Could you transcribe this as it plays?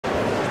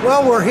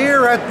Well, we're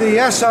here at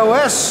the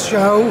SOS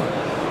show.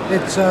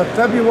 It's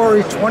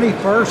February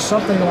 21st,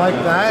 something like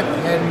that,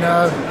 in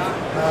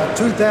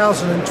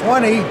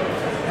 2020.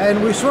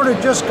 And we sort of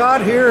just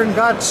got here and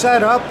got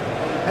set up.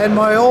 And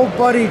my old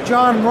buddy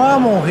John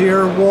Rommel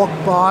here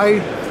walked by.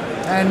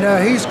 And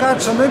he's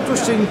got some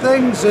interesting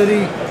things that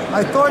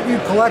I thought you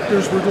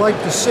collectors would like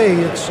to see.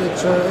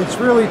 It's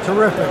really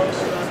terrific.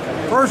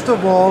 First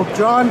of all,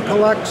 John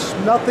collects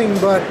nothing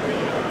but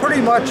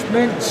pretty much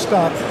mint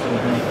stuff.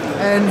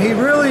 And he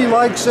really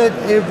likes it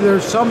if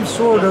there's some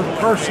sort of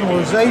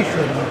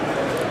personalization.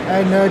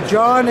 And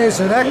John is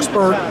an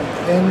expert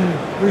in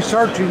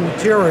researching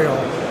material,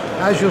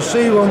 as you'll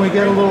see when we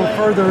get a little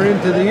further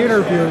into the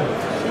interview.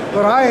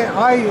 But a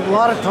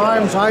lot of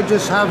times I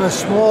just have a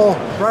small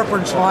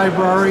reference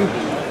library,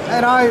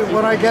 and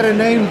when I get a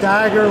named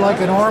dagger,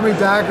 like an army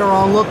dagger,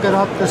 I'll look it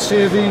up to see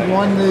if he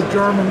won the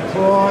German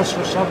Cross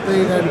or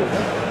something.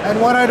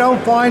 And when I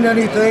don't find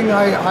anything,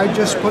 I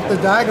just put the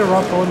dagger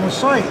up on the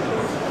site.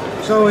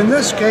 So in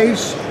this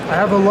case, I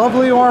have a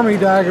lovely army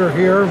dagger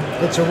here.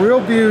 It's a real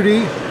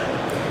beauty.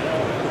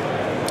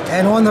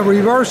 And on the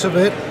reverse of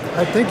it,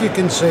 I think you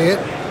can see it.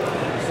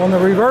 On the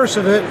reverse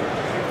of it,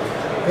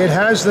 it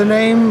has the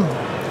name.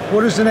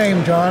 What is the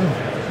name, John?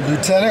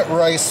 Lieutenant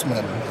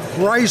Reisman.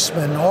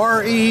 Reisman,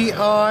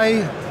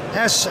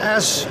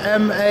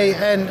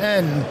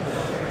 R-E-I-S-S-M-A-N-N.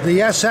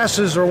 The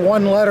SS's are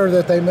one letter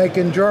that they make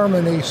in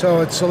Germany,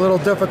 so it's a little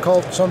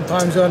difficult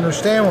sometimes to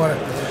understand what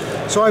it.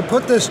 So I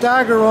put this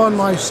dagger on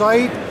my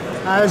site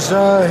as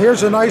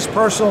here's a nice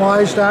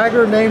personalized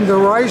dagger named the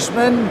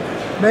Reisman.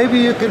 Maybe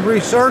you could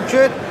research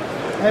it.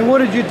 And what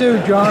did you do,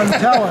 John?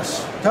 Tell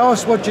us. Tell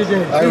us what you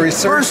did.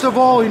 First of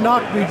all, he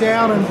knocked me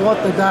down and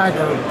bought the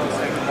dagger.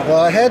 Well,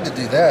 I had to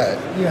do that.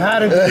 You had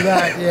to do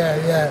that,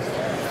 yeah.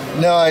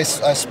 No, I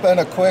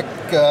spent a quick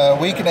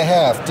week and a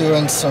half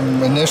doing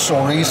some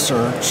initial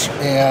research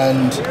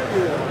and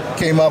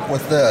came up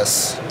with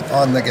this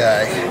on the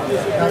guy.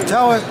 Now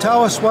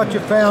tell us what you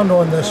found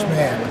on this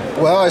man.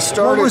 Well, I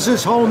started... What was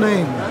his whole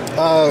name?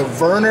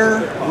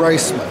 Werner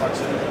Reisman.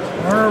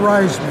 Werner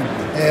Reisman.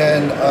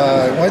 And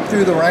I went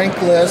through the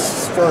rank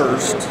lists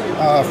first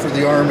for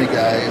the Army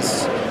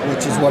guys,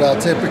 which is what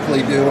I'll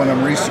typically do when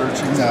I'm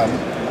researching them.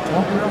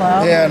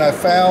 And I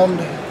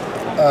found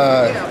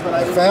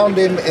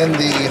him in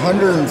the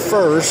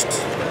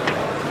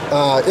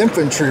 101st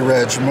Infantry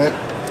Regiment,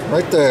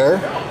 right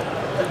there.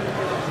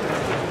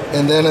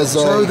 And then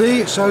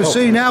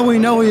see, now we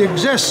know he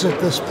exists at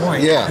this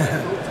point. Yeah.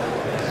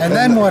 And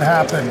then what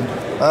happened?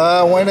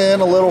 Went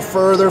in a little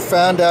further,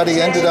 found out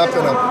he ended up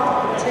in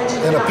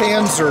a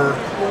Panzer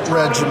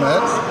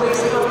regiment.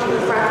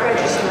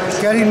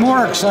 Getting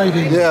more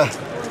exciting. Yeah.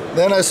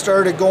 Then I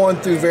started going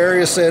through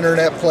various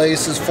internet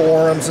places,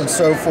 forums, and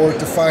so forth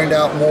to find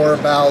out more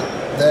about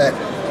that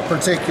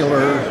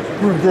particular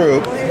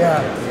group.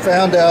 Yeah.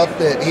 Found out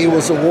that he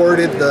was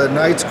awarded the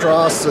Knight's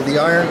Cross of the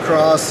Iron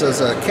Cross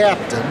as a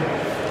captain.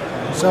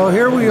 So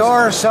here we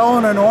are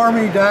selling an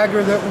Army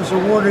dagger that was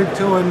awarded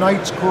to a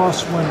Knight's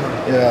Cross winner.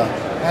 Yeah.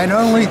 And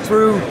only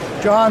through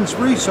John's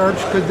research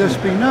could this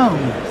be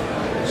known.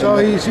 So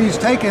he's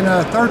taken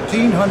a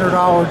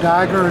 $1,300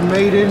 dagger and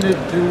made it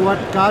into what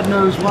God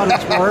knows what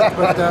it's worth.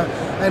 But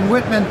and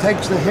Whitman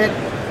takes the hit,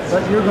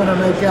 but you're going to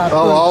make out.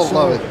 Oh, I'll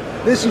love it.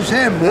 This is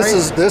him.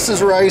 This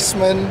is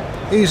Reisman.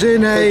 He's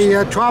in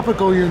a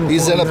tropical uniform.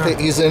 He's in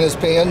his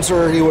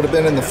Panzer. He would have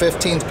been in the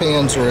 15th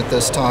Panzer at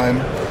this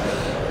time,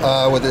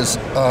 with his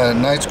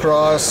Knight's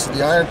Cross,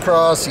 the Iron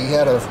Cross. He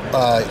had a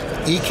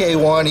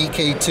EK1,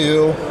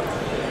 EK2,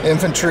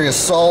 Infantry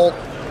Assault.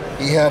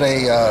 He had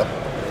a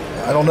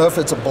I don't know if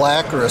it's a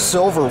black or a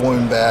silver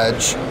wound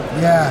badge.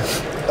 Yeah.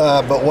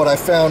 But what I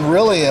found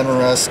really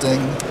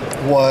interesting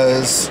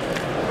was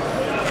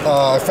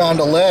I found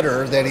a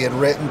letter that he had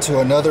written to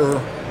another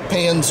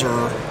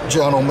Panzer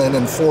gentleman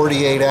in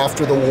 '48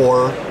 after the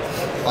war.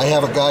 I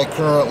have a guy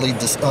currently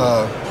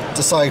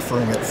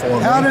deciphering it for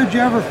me. How did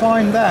you ever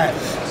find that?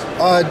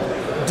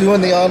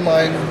 Doing the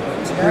online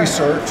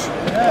research.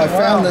 Yeah, I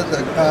found that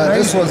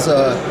this was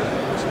a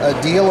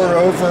dealer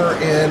over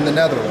in the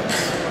Netherlands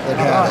that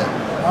had it.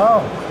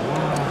 Oh.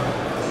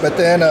 But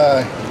then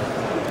I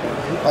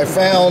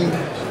found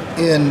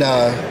in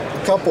a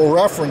couple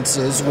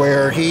references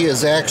where he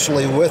is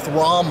actually with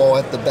Rommel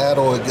at the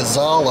Battle of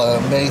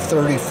Gazala, May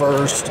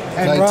 31st,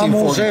 and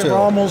 1942.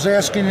 Rommel's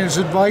asking his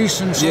advice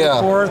and so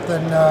forth,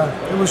 and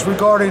it was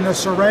regarding the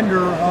surrender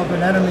of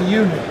an enemy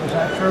unit. Is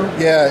that true?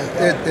 Yeah,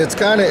 it's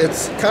kind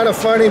of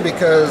funny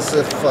because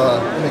if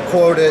let me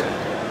quote it,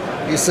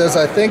 he says,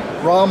 "I think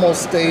Rommel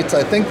states,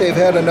 I think they've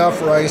had enough,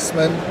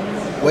 Reisman.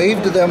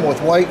 Wave to them with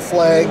white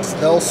flags,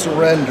 they'll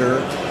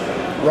surrender."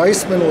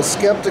 Reisman was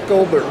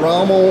skeptical, but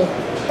Rommel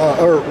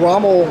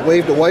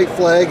waved a white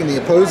flag and the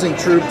opposing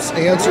troops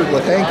answered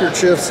with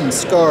handkerchiefs and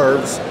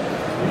scarves,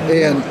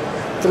 and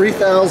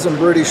 3,000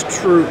 British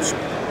troops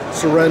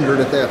surrendered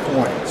at that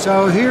point.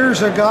 So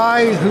here's a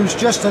guy who's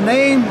just a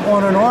name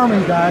on an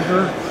Army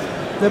dagger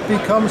that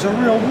becomes a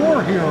real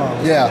war hero.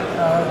 Yeah.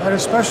 And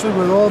especially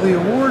with all the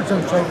awards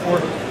and so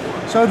forth.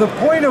 So the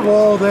point of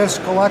all this,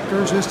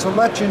 collectors, is to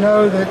let you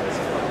know that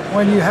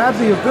when you have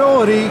the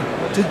ability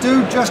to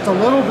do just a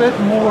little bit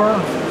more,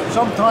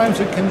 sometimes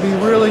it can be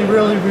really,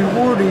 really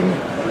rewarding.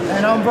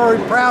 And I'm very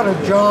proud of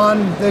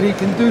John that he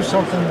can do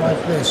something like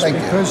this.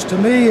 Because to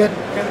me,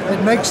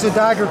 it makes the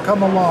dagger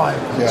come alive.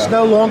 Yeah. It's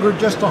no longer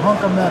just a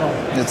hunk of metal.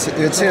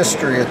 It's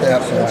history at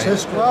that point. It's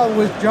history. Well,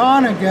 with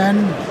John again,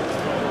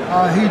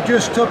 he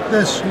just took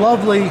this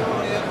lovely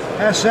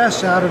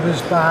SS out of his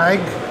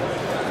bag.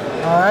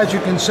 As you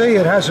can see,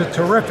 it has a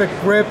terrific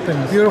grip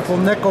and beautiful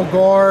nickel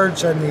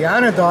guards, and the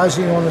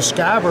anodizing on the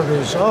scabbard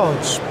is,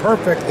 it's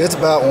perfect. It's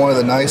about one of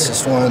the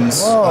nicest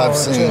ones I've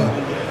seen.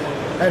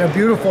 And a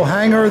beautiful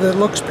hanger that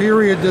looks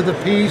period to the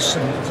piece,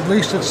 and at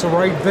least it's the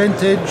right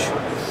vintage.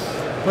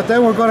 But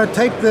then we're going to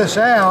take this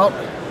out,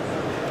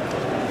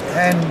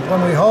 and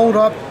when we hold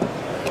up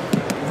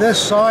this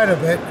side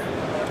of it,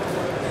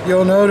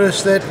 you'll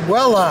notice that,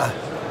 voila,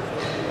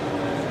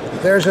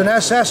 there's an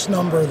SS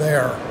number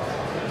there.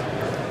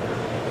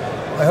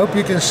 I hope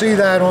you can see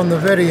that on the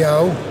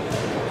video.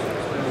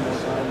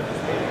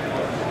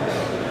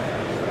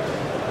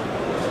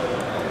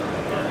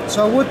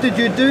 So what did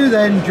you do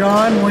then,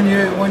 John, when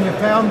you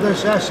found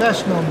this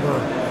SS number?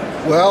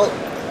 Well,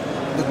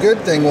 the good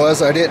thing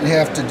was I didn't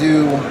have to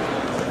do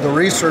the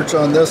research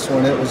on this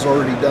one. It was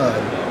already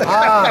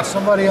done.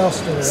 Somebody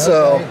else did it.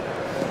 So, okay.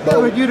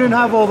 But you didn't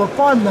have all the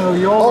fun, though.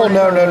 You already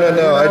no,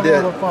 I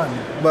did. All the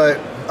fun. But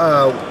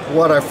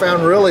what I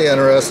found really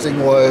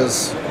interesting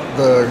was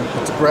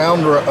it's a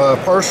ground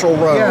partial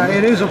room. Yeah,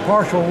 it is a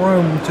partial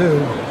room too.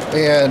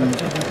 And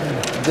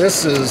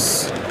this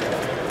is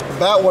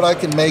about what I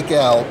can make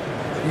out.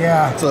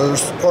 Yeah. So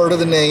there's part of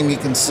the name you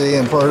can see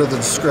and part of the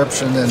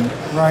description. And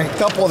a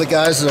couple of the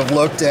guys that have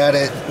looked at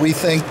it, we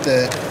think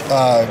that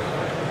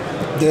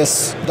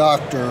this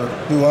doctor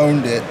who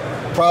owned it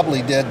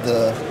probably did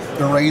the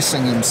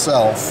racing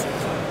himself.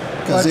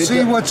 Let's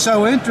see what's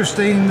so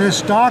interesting.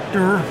 This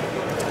doctor,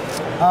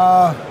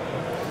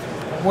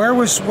 where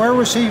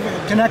was he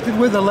connected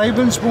with? The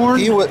Lebensborn?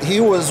 He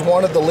was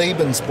one of the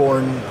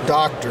Lebensborn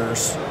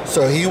doctors.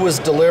 So he was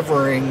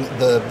delivering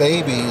the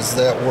babies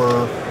that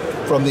were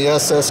from the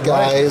SS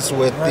guys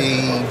with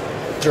the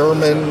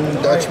German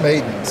Dutch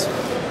maidens.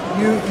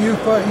 You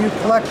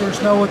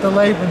collectors know what the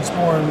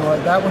Lebensborn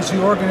was. That was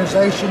the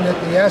organization that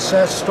the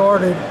SS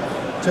started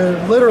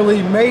to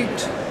literally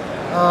mate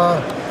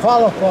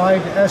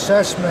qualified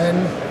SS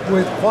men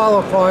with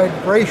qualified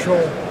racial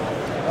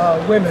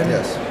women,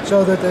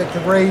 so that they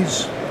could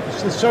raise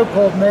the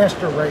so-called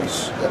master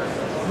race.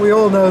 Yep. We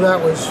all know that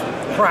was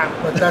crap,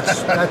 but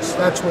that's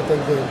what they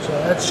did. So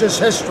that's just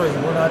history.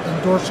 We're not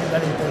endorsing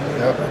anything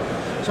here.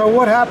 Yep. So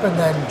what happened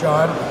then,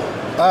 John?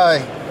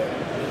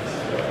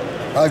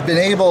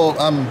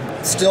 I'm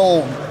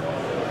still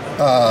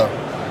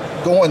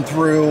going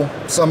through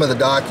some of the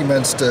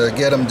documents to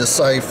get them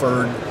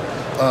deciphered,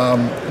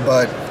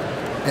 but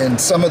in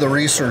some of the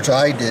research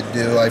I did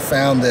do, I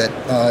found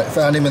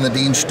found him in the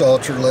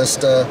Dienststolzer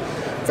Liste,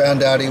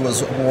 found out he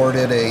was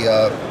awarded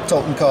a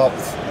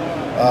Totenkopf,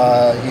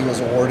 he was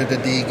awarded a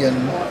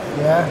Degen.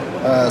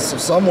 Yeah. So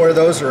somewhere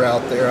those are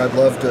out there. I'd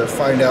love to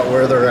find out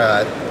where they're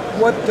at.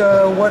 What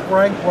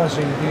rank was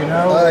he? Do you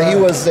know? He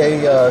was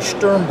a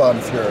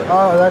Sturmbannführer.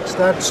 Oh,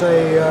 that's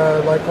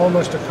a like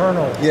almost a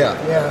colonel. Yeah.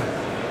 Yeah.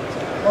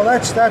 Well,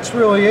 that's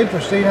really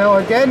interesting. Now,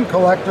 again,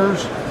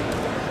 collectors,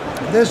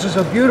 this is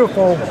a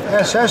beautiful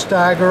SS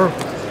dagger,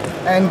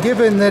 and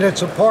given that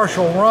it's a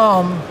partial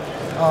ROM,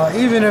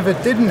 even if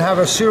it didn't have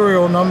a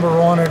serial number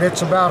on it,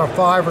 it's about a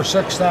 $5,000 or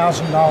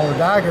 $6,000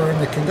 dagger in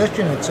the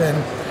condition it's in.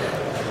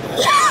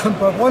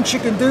 But once you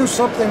can do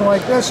something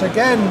like this,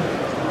 again,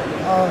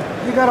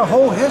 you got a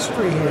whole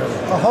history here,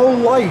 a whole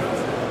life,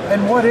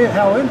 and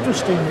how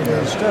interesting it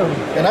is too.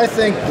 And I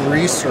think the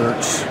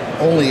research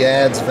only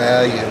adds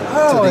value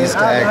to these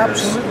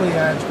daggers. Absolutely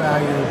adds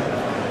value.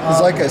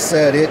 Because like I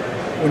said,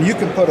 when you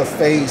can put a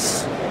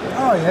face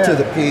to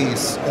the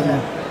piece,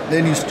 and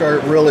then you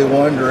start really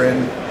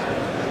wondering.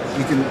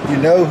 You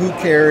know who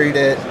carried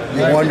it.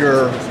 You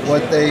wonder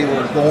what they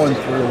were going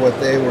through, what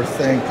they were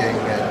thinking,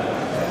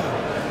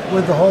 and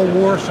with the whole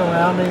war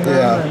surrounding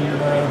them,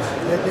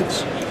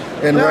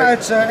 and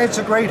it's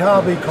a great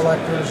hobby,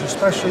 collectors,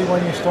 especially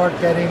when you start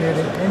getting it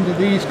into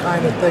these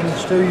kind of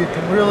things too. You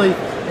can really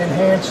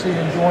enhance the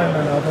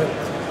enjoyment of it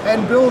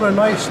and build a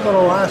nice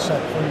little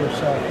asset for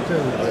yourself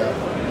too.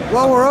 Yeah.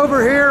 Well, we're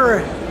over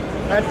here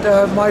at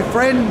my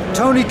friend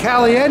Tony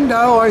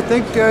Caliendo. I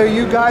think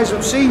you guys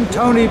have seen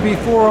Tony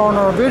before on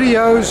our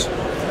videos.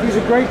 He's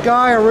a great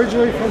guy,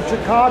 originally from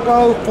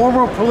Chicago,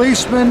 former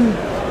policeman.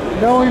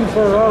 Know him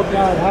for, oh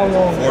God, how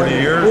long? 40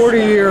 years. 40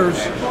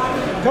 years.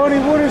 Tony,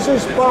 what is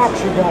this box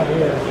you got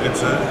here?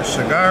 It's a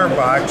cigar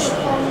box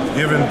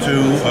given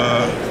to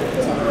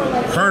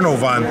Colonel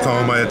von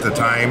Thoma at the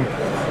time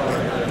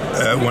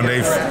when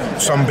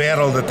some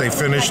battle that they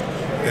finished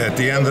at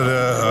the end of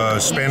the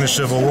Spanish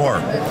Civil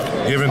War,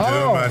 given to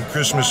him on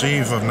Christmas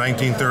Eve of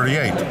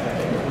 1938.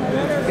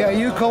 Yeah,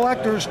 You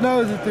collectors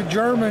know that the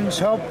Germans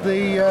helped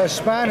the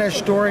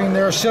Spanish during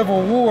their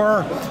Civil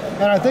War,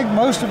 and I think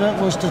most of it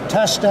was to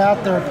test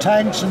out their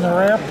tanks and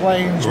their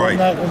airplanes. Right.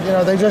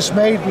 They just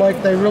made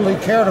like they really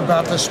cared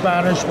about the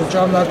Spanish, which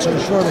I'm not so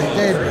sure they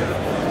did.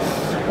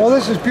 Well,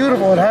 this is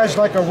beautiful. It has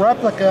like a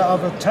replica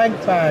of a tank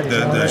badge.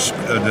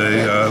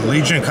 The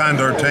Legion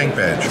Condor tank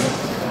badge.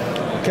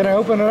 Can I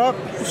open it up?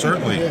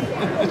 Certainly.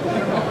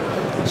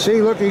 Yeah.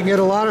 See, look, you can get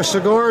a lot of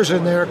cigars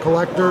in there,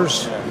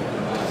 collectors.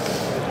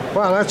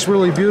 Wow, that's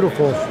really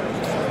beautiful.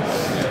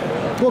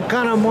 What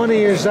kind of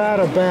money is that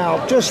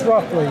about? Just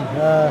roughly.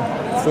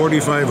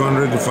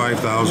 $4,500 to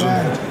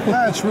 $5,000.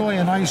 That's really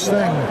a nice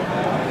thing.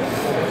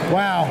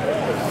 Wow.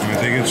 I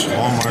think it's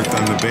hallmarked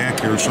on the back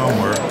here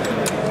somewhere.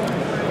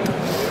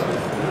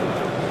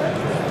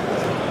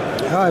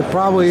 It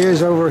probably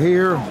is over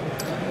here.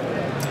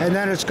 And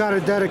then it's got a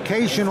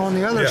dedication on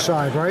the other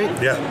side, right?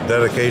 Yeah,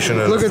 dedication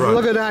in the front.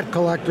 Look at that,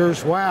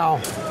 collectors. Wow.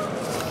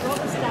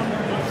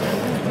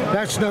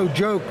 That's no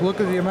joke. Look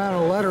at the amount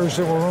of letters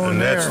that were on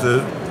there.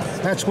 And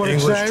that's what it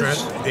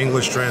says?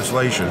 English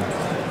translation.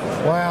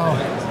 Wow.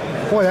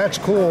 Boy, that's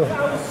cool.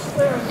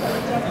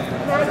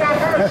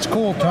 That's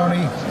cool,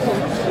 Tony.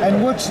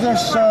 And what's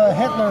this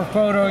Hitler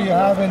photo you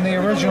have in the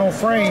original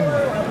frame?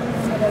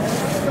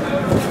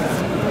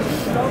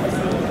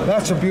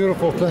 That's a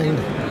beautiful thing.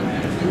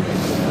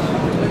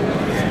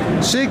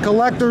 See,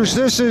 collectors,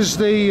 this is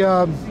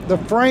the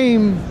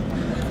frame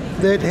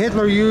that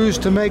Hitler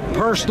used to make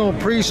personal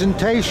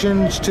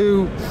presentations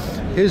to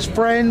his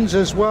friends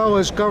as well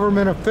as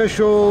government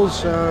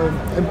officials,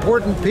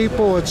 important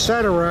people,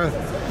 etc.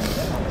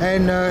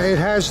 And it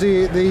has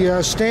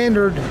the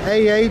standard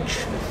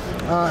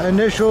AH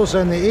initials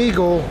and the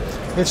eagle.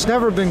 It's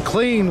never been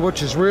cleaned,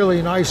 which is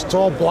really nice. It's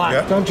all black.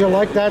 Yep. Don't you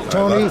like that,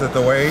 Tony? I left it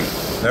the way.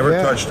 Never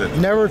touched it.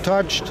 Never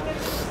touched.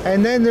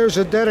 And then there's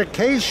a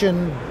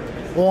dedication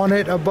on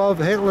it above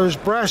Hitler's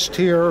breast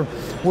here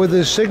with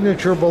his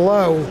signature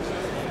below.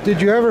 Did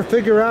you ever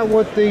figure out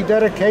what the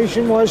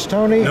dedication was,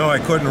 Tony? No, I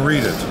couldn't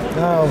read it.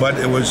 No. But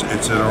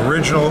it's an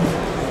original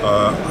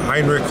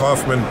Heinrich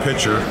Hoffmann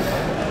picture,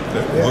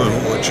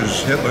 which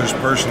is Hitler's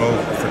personal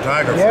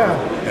photographer.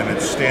 And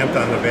it's stamped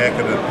on the back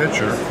of the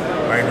picture,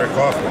 Heinrich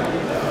Hoffmann.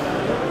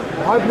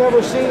 I've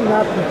never seen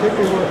that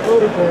particular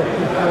photograph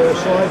before,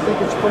 so I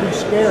think it's pretty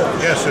scary.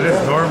 Yes, it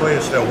is. Normally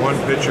it's that one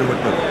picture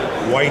with the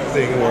white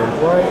thing where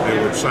they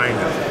would sign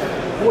it.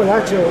 Boy,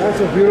 that's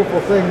a beautiful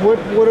thing.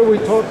 What are we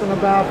talking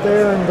about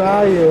there in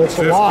value? It's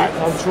a lot,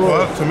 I'm sure.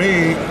 Well, to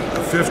me,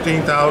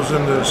 $15,000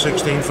 to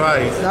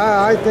 $16,500.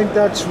 I think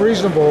that's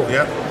reasonable.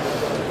 Yep.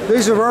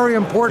 These are very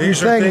important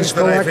things,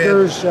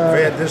 collectors. I've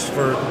had this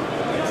for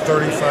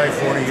 35,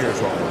 40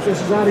 years almost. This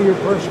is out of your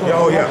personal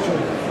collection.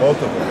 Yeah,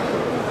 both of them.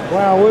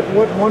 Wow,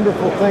 what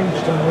wonderful things,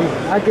 Tony.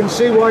 I can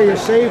see why you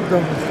saved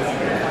them.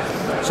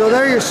 So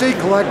there you see,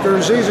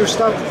 collectors. These are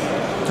stuff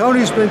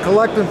Tony's been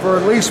collecting for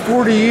at least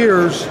 40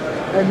 years.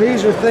 And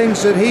these are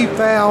things that he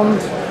found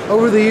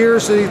over the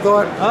years that he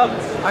thought,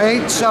 I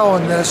ain't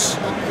selling this.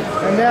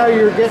 And now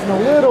you're getting a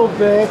little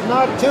bit,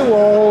 not too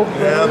old.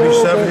 Yeah, I'll be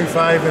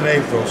 75 in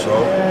April,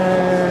 so.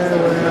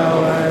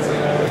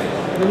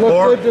 You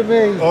look good to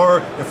me.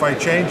 Or if I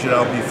change it,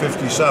 I'll be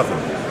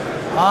 57.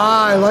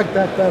 I like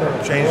that better.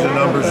 Change the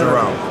numbers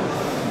around.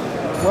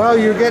 Well,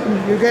 you're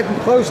getting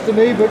close to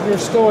me, but you're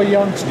still a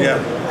youngster. Yeah.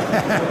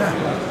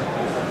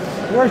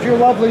 Where's your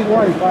lovely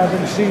wife? I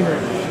haven't seen her.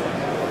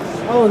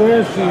 Oh,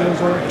 there she is.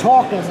 We're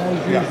talking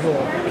as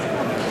usual.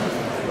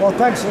 Well,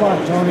 thanks a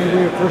lot, Tony.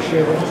 We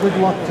appreciate it. Good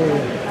luck to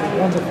you.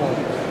 Wonderful.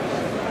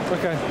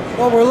 Okay.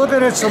 Well, we're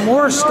looking at some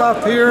more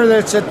stuff here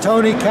that's at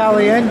Tony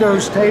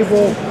Caliendo's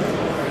table.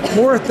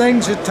 More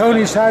things that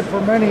Tony's had for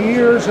many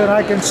years, and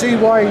I can see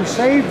why he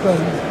saved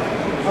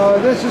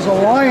them. This is a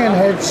lion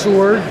head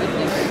sword,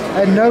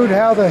 and note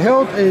how the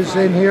hilt is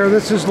in here.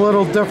 This is a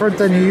little different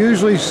than you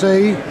usually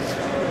see.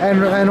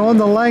 And on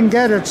the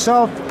languette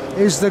itself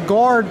is the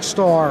guard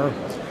star.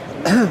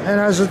 And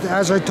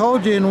as I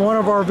told you in one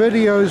of our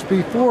videos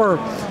before,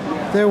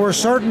 there were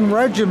certain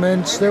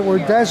regiments that were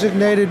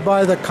designated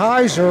by the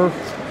Kaiser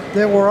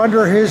that were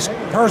under his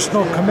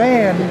personal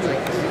command,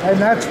 and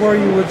that's where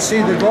you would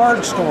see the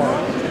guard star.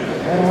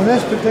 And on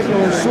this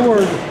particular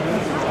sword,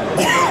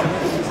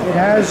 it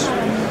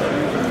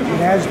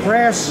has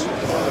brass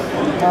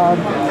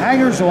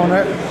hangers on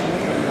it,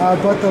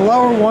 but the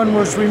lower one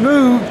was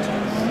removed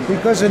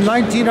because in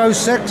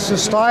 1906 the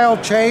style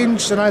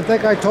changed, and I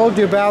think I told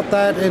you about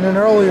that in an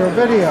earlier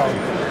video.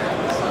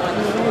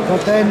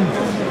 But then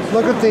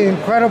look at the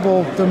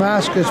incredible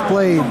Damascus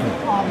blade.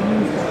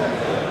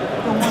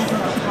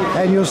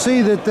 And you'll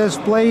see that this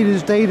blade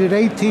is dated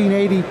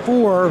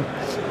 1884,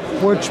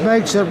 which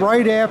makes it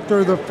right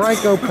after the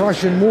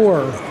Franco-Prussian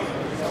War.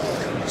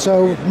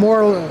 So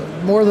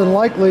more than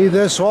likely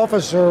this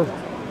officer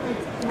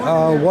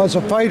was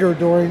a fighter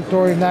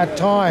during that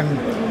time.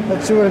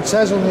 Let's see what it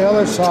says on the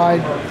other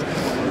side.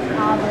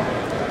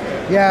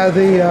 Yeah,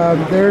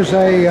 there's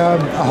a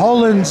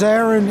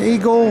Hohenzollern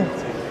eagle.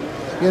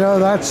 You know,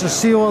 that's the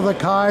seal of the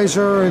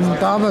Kaiser and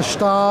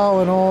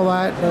Dammerstahl and all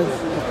that.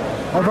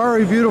 a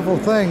very beautiful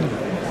thing.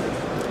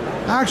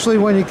 Actually,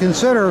 when you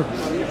consider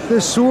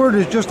this sword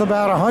is just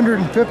about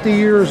 150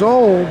 years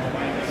old,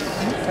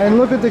 and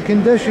look at the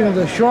condition of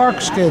the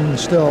shark skin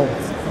still.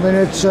 I mean,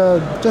 it's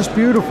just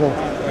beautiful.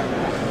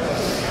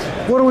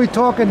 What are we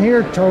talking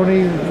here,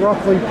 Tony,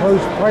 roughly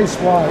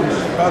price-wise?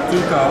 About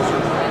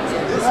 2,000.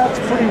 That's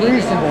pretty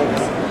reasonable.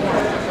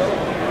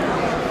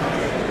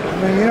 I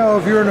mean, you know,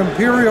 if you're an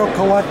imperial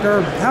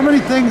collector, how many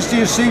things do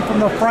you see from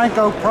the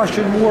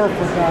Franco-Prussian War,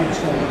 for God's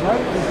sake,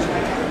 right?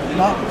 It's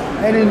not,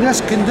 and in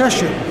this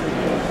condition.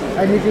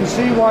 And you can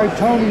see why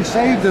Tony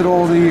saved it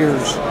all the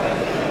years.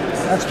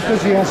 That's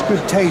because he has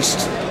good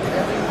taste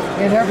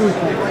in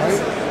everything, right?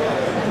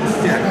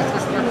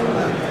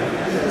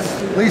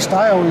 At least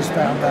I always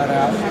found that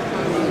out.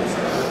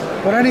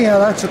 But anyhow,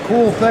 that's a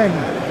cool thing.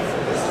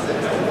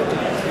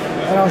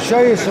 And I'll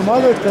show you some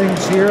other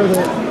things here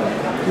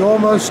that you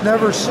almost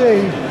never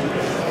see.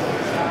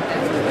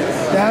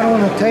 Down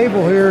on the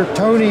table here,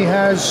 Tony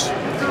has,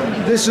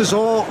 this is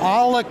all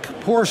Aulic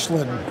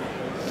porcelain.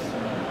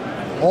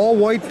 All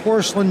white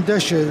porcelain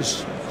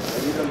dishes.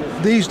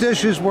 These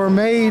dishes were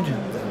made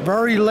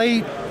very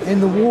late in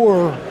the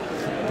war,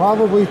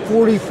 probably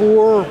 44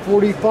 or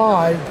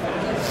 45.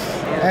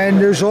 And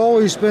there's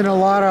always been a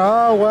lot of,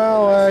 oh,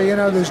 well, you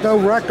know, there's no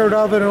record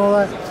of it and all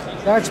that.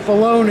 That's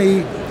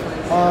baloney.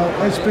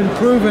 It's been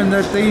proven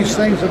that these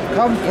things have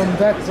come from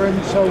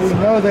veterans, so we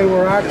know they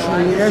were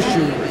actually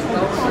issued.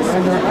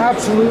 And they're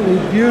absolutely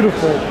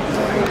beautiful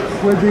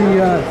with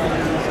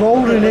the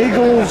golden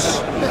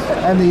eagles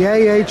and the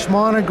AH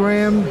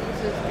monogram.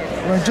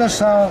 Well, just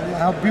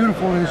how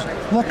beautiful it is.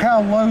 Look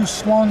how low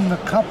slung the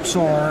cups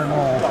are and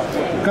all.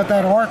 Got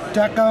that Art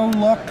Deco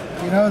look,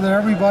 you know, that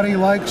everybody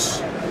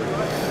likes.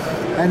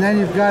 And then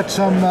you've got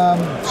some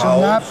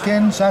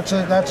napkins. That's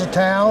a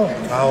towel.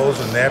 Towels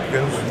and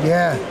napkins.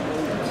 Yeah.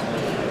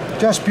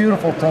 Just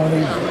beautiful,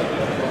 Tony.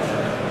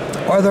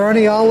 Are there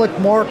any Aulic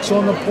marks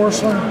on the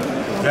porcelain?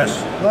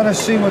 Yes. Let us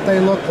see what they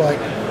look like.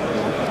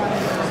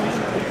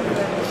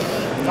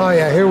 Oh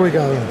yeah, here we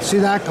go. See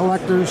that,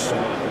 collectors?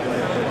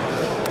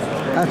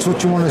 That's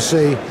what you want to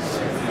see.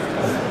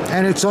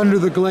 And it's under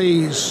the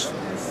glaze.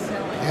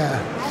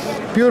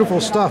 Yeah.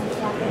 Beautiful stuff.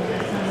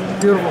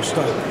 Beautiful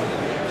stuff.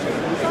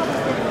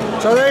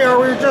 So there you are.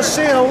 We're just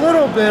seeing a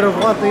little bit of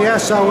what the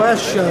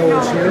SOS show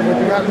is here. But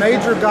we got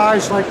major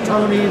guys like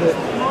Tony that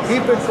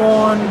keep it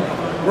going.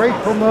 Great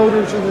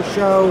promoters of the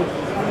show.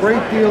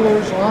 Great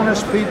dealers,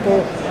 honest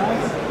people,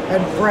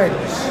 and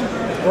friends.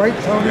 Right,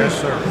 Tony? Yes,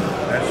 sir.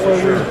 That's for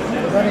sure.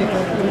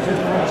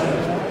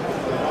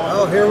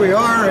 Well, here we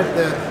are at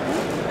the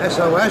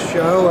SOS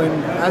show,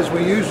 and as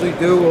we usually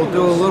do, we'll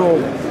do a little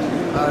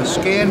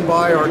scan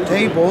by our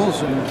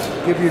tables and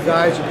give you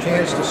guys a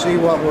chance to see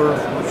what we're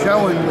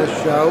showing this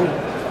show.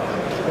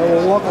 So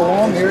we'll walk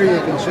along here.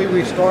 You can see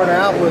we start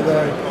out with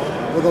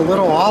a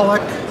little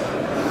Aulic.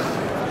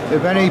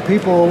 If any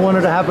people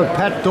wanted to have a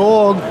pet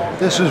dog,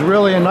 this is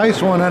really a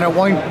nice one, and it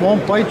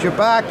won't bite you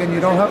back, and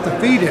you don't have to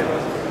feed it.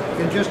 You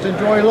can just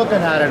enjoy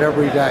looking at it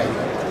every day.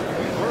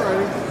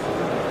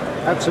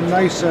 That's some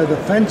nice, the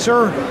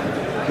Fencer,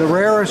 the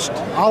rarest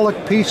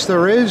Aulic piece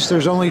there is.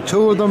 There's only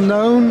 2 of them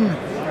known.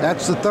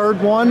 That's the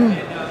 3rd one.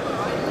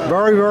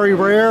 Very, very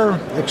rare,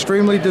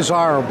 extremely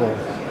desirable.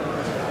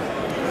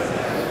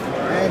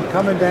 And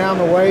coming down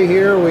the way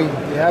here, we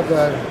have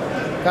a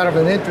kind of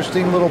an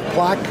interesting little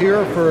plaque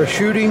here for a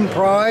shooting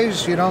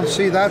prize. You don't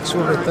see that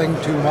sort of thing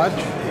too much.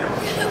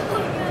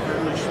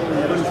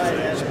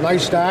 Some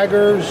nice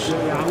daggers.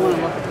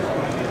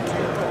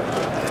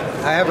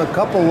 I have a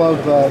couple of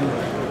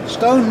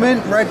Stone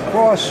Mint Red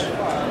Cross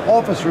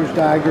officers'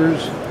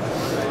 daggers,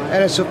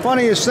 and it's the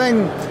funniest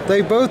thing,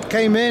 they both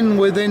came in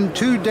within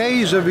 2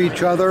 days of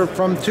each other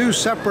from 2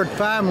 separate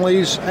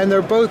families, and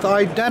they're both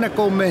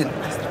identical mint.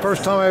 It's the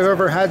first time I've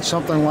ever had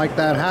something like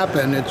that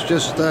happen. It's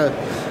just the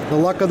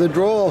luck of the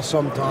draw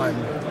sometime.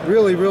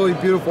 Really, really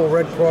beautiful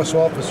Red Cross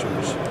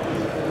officers.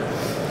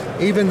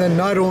 Even the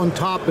nut on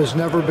top has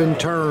never been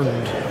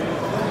turned.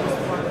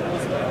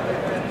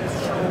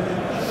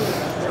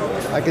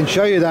 I can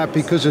show you that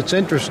because it's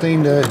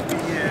interesting to,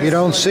 you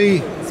don't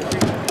see.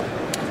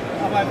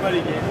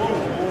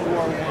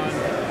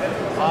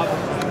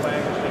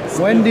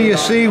 When do you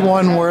see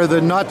one where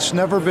the nut's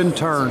never been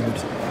turned?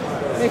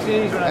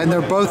 And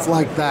they're both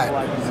like that.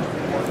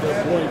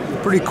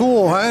 Pretty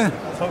cool, huh?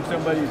 Hope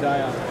somebody's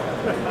eye on.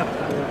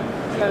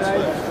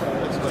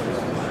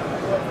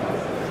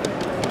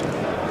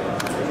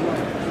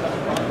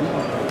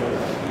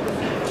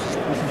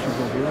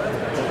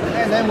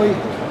 And then we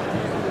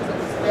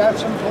got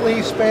some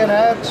police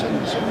bayonets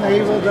and some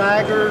naval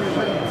daggers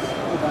and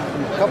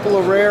a couple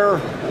of rare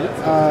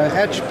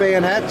etched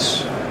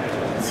bayonets.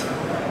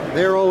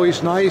 They're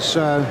always nice.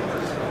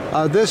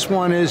 This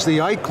one is the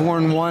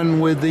Eichhorn one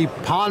with the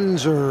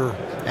Panzer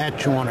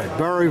etch on it.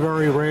 Very,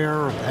 very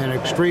rare and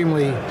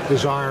extremely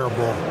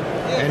desirable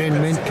and in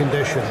mint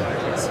condition.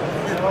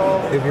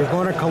 If you're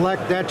going to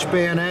collect etched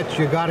bayonets,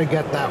 you got to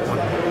get that one.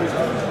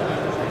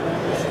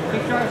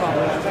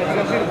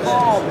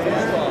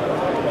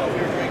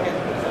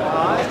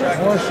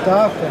 More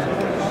stuff.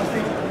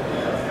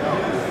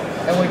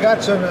 And we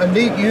got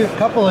a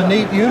couple of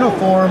neat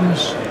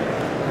uniforms.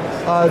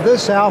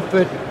 This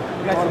outfit,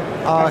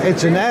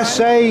 it's an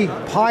SA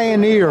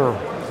Pioneer,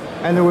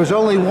 and there was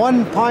only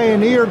one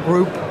Pioneer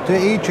group to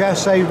each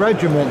SA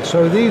regiment,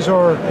 so these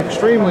are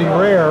extremely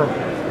rare.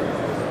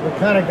 We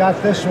kind of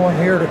got this one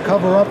here to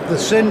cover up the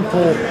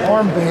sinful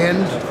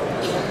armband.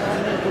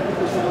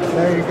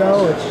 There you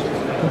go. It's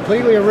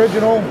completely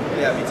original.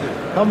 Yeah, me too.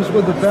 Comes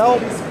with the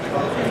belt,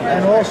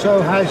 and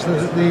also has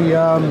the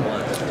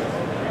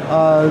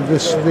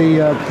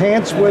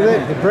pants with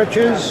it, the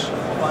breeches,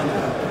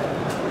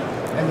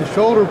 and the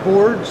shoulder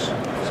boards.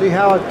 See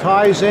how it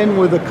ties in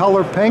with the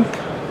color pink?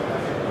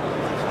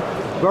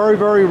 Very,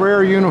 very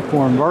rare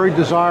uniform, very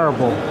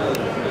desirable.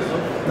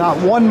 Not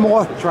one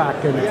moth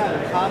track in it. Yeah,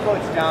 the combo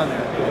is down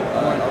there.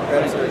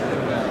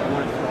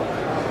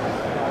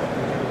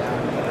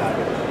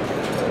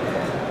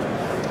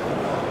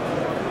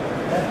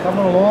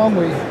 Coming along,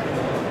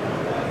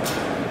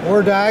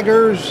 more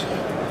daggers.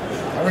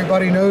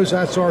 Everybody knows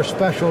that's our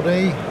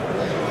specialty.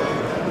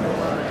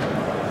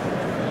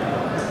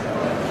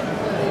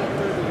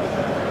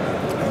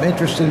 Some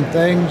interesting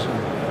things.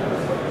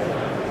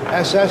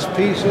 SS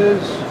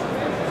pieces.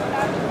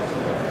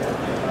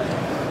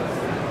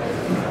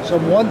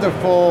 Some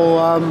wonderful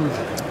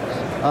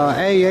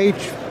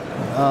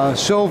AH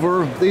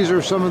silver. These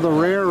are some of the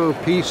rarer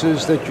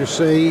pieces that you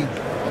see.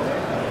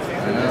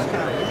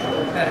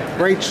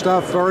 Great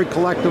stuff, very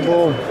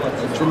collectible,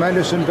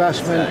 tremendous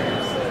investment.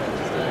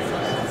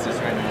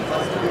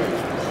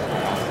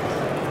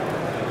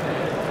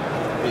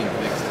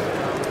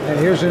 And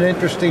here's an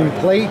interesting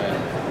plate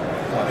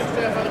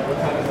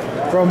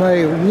from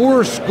a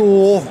war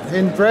school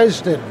in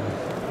Dresden.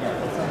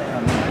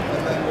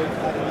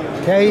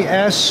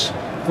 KS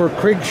for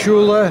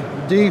Kriegschule,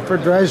 D for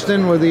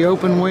Dresden, with the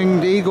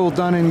open-winged eagle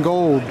done in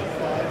gold.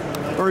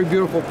 Very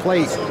beautiful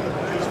plate.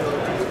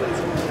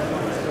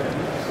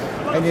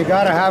 And you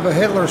got to have a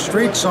Hitler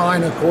street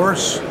sign, of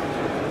course.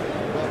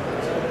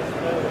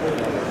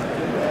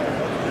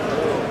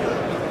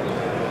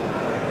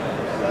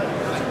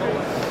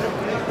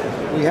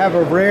 We have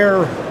a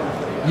rare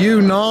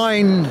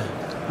U9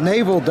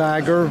 naval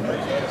dagger.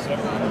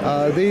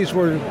 These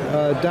were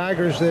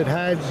daggers that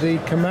had the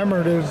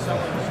commemorative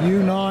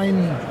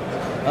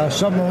U9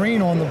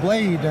 submarine on the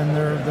blade, and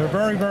they're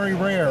very, very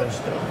rare.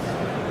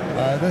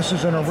 This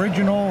is an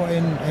original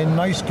in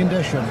nice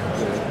condition.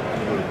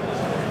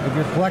 If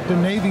you're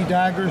collecting Navy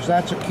daggers,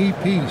 that's a key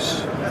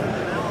piece.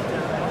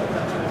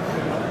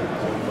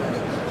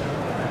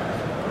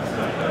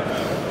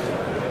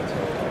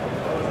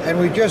 And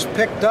we just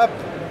picked up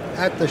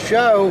at the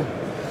show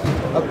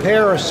a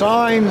pair of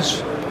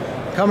signs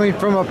coming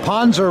from a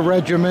Panzer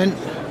regiment,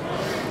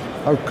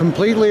 a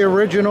completely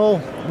original.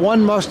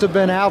 One must have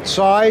been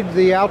outside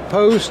the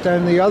outpost,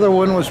 and the other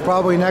one was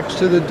probably next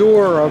to the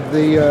door of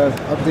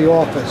the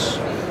office.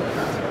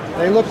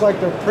 They look like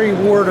they're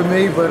pre-war to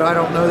me, but I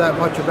don't know that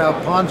much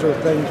about Panzer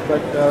things,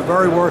 but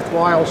very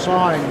worthwhile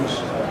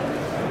signs.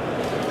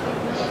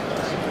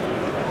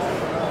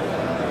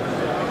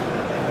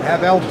 We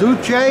have El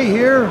Duce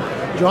here,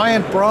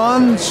 giant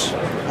bronze,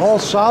 all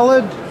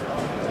solid.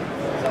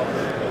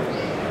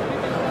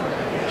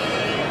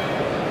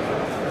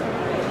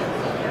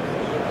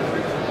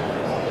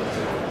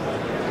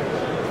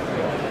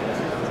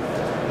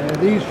 And in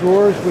these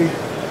drawers we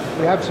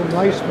have some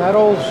nice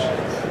medals.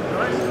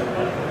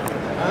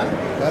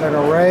 Got an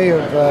array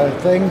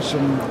of things,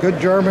 some good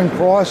German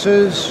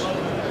crosses.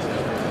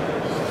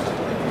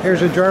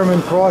 Here's a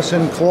German cross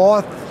in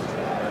cloth.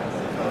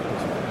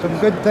 Some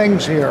good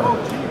things here.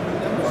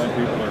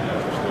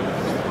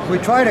 We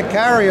try to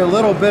carry a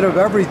little bit of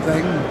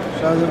everything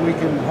so that we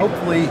can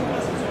hopefully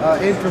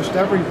interest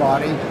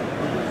everybody.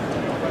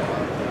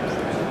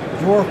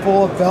 Drawer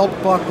full of belt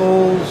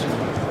buckles.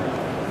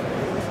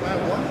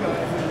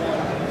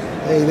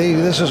 Hey,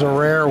 this is a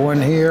rare one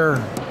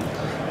here.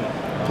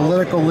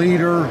 Political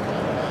leader.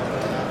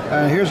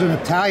 Here's an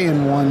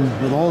Italian one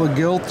with all the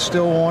gilt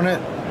still on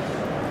it.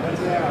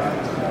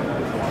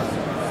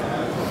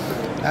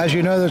 As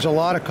you know, there's a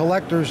lot of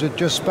collectors that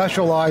just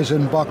specialize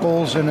in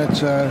buckles, and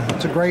it's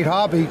a great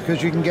hobby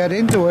because you can get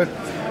into it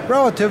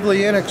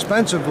relatively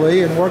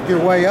inexpensively and work your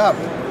way up.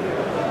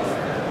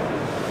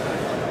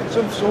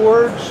 Some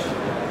swords.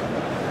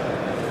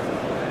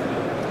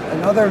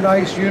 Another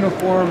nice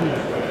uniform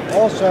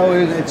also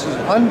is it's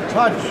an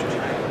untouched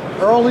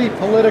early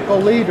political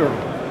leader.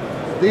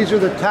 These are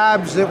the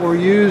tabs that were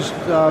used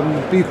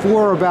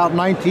before about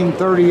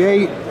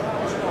 1938,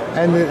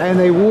 and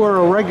they wore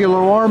a regular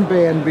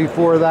armband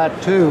before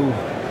that too.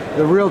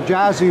 The real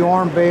jazzy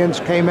armbands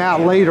came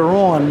out later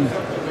on,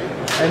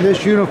 and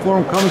this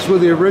uniform comes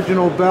with the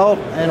original belt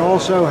and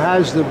also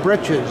has the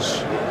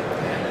breeches.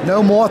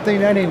 No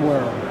mothing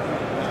anywhere.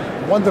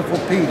 Wonderful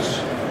piece.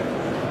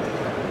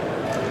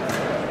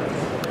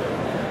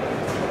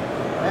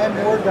 And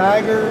more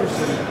daggers.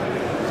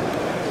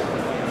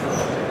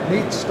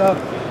 Neat stuff.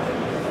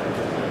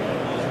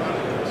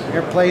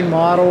 Airplane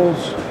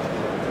models.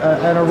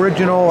 an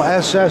original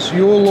SS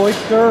Yule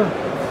Leuchter.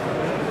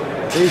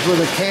 These were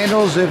the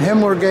candles that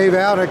Himmler gave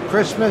out at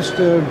Christmas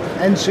to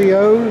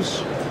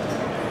NCOs.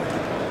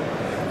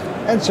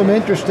 And some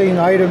interesting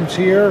items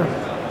here.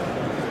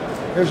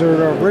 There's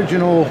an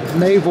original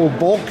naval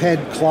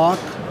bulkhead clock.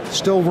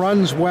 Still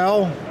runs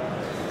well.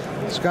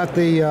 It's got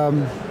the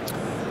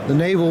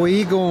naval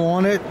eagle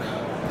on it,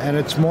 and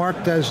it's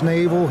marked as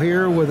naval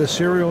here with a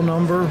serial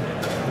number.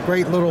 A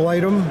great little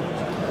item.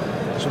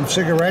 Some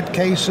cigarette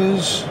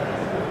cases.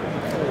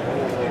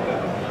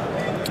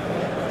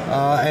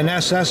 An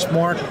SS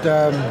marked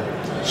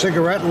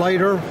cigarette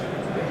lighter.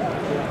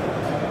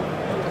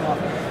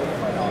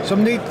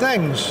 Some neat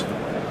things.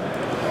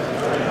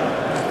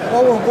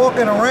 Well, we're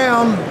walking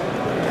around,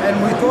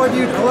 and we thought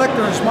you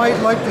collectors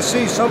might like to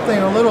see something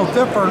a little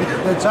different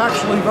that's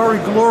actually very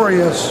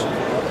glorious.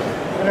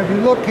 And if you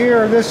look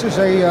here, this is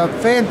a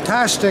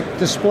fantastic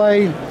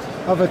display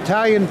of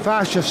Italian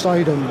fascist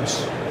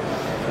items.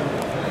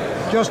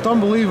 Just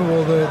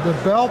unbelievable.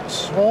 The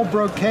belts, all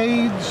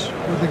brocades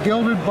with the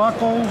gilded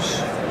buckles.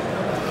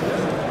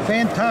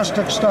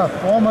 Fantastic stuff,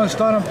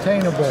 almost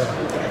unobtainable,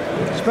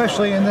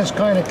 especially in this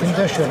kind of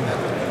condition.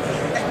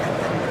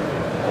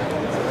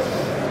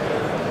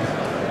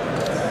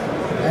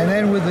 And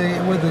then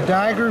with the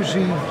daggers,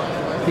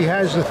 he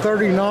has the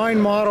 39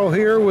 model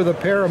here with a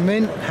pair of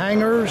mint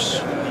hangers,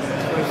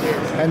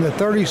 and the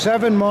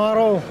 37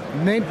 model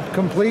mint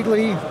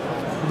completely,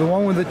 the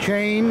one with the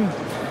chain.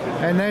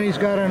 And then he's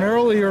got an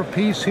earlier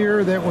piece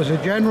here that was a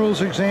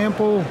general's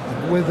example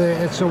with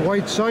it's a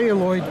white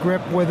celluloid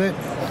grip with it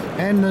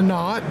and the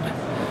knot.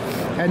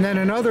 And then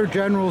another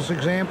general's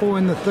example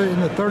in the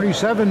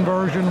 37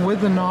 version with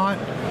the knot,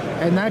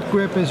 and that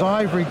grip is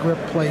ivory grip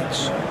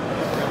plates.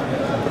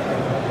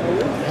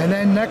 And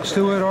then next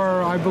to it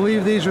are, I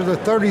believe these are the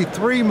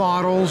 33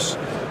 models.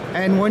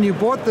 And when you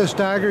bought this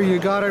dagger, you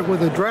got it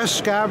with a dress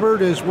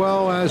scabbard as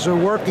well as a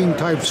working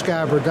type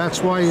scabbard.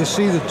 That's why you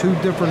see the two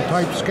different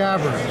type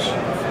scabbards.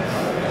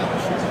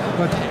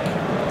 But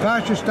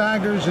fascist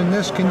daggers in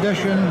this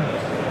condition,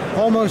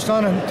 almost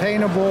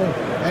unobtainable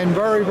and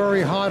very,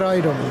 very hot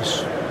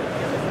items.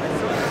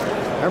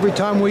 Every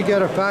time we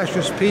get a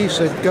fascist piece,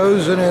 it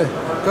goes in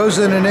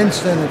an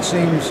instant, it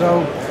seems.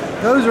 So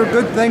those are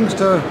good things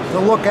to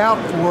look out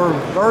for,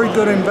 very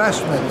good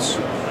investments.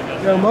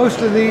 You know,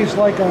 most of these,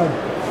 like a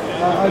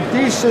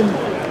decent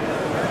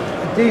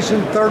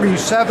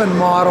 37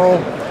 model,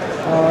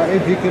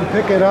 if you can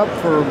pick it up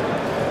for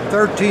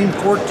 $1,300,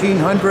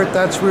 $1,400,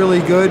 that's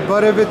really good.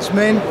 But if it's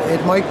mint,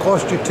 it might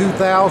cost you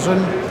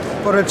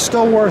 $2,000, but it's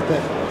still worth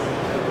it.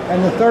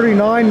 And the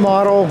 39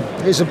 model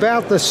is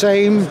about the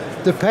same,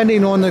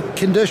 depending on the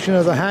condition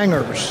of the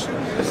hangers.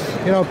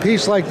 You know, a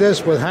piece like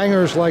this with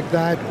hangers like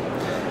that,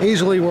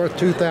 easily worth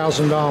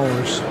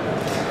 $2,000.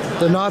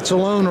 The knots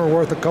alone are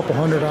worth a couple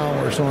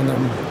 $100 on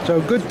them. So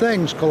good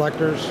things,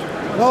 collectors.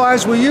 Well,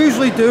 as we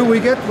usually do, we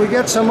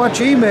get so much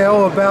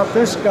email about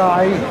this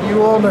guy.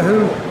 You all know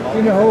who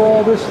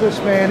all this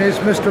man is,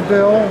 Mr.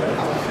 Bill.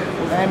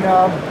 And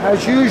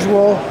as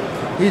usual,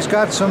 he's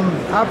got some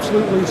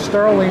absolutely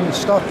sterling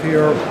stuff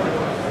here.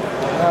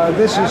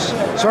 This is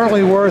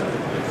certainly worth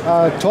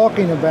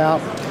talking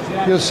about.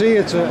 You'll see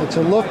it's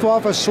a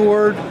Luftwaffe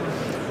sword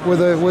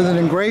with an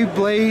engraved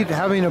blade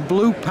having a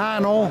blue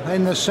panel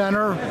in the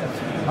center,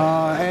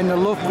 and the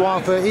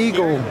Luftwaffe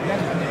eagle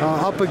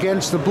up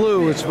against the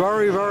blue. It's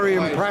very, very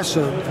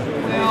impressive.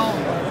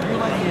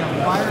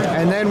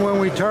 And then when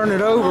we turn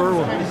it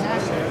over,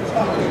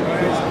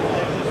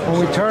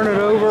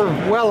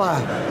 voila,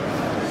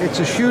 it's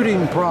a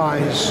shooting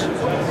prize.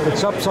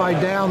 It's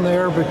upside down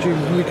there, but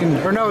you can,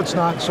 or no, it's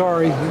not,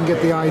 sorry, you can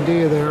get the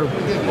idea there.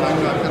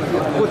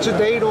 What's the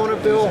date on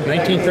it, Bill?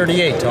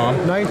 1938, Tom.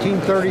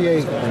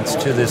 1938. It's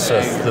to this,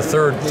 the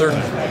third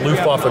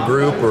Luftwaffe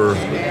group, or...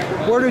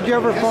 Where did you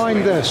ever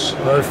find this?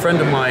 A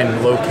friend of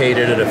mine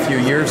located it a few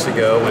years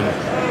ago, and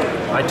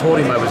I told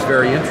him I was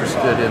very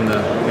interested in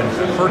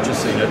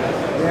purchasing it.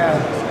 Yeah.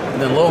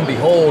 And then lo and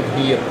behold,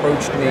 he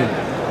approached me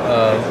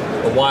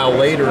a while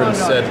later and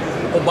said,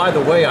 oh, by the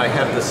way, I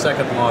have the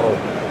second model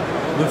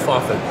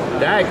Luftwaffe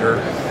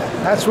dagger.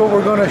 That's what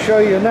we're going to show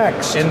you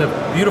next. And the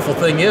beautiful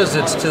thing is,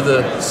 it's to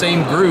the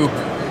same group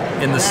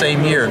in the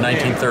same year,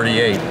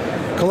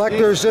 1938.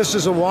 Collectors, this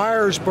is a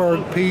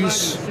Wyersburg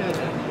piece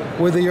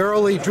with the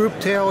early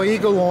droop-tail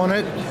eagle on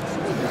it.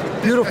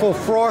 Beautiful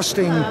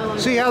frosting.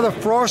 See how the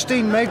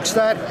frosting makes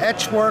that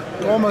etch work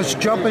almost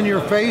jump in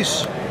your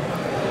face?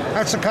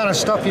 That's the kind of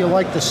stuff you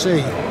like to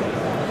see.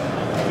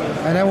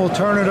 And then we'll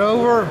turn it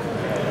over.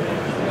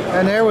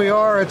 And there we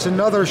are, it's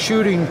another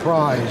shooting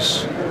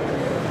prize.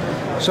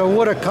 So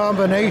what a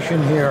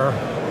combination here.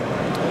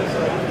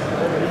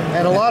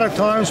 And a lot of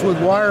times with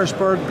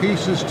Wyersburg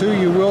pieces too,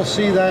 you will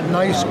see that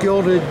nice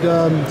gilded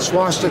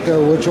swastika,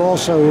 which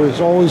also is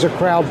always a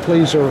crowd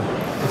pleaser.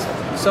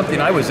 It's something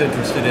I was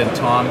interested in,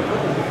 Tom.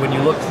 When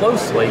you look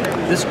closely,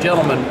 this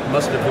gentleman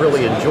must have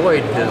really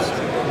enjoyed his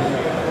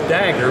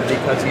dagger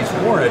because he's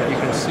worn it. You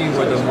can see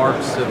where the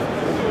marks of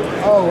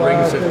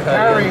rings have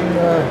cut in.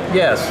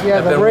 Yes,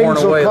 yeah, the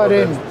rings will cut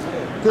in.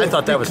 I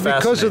thought that was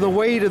fascinating. Because of the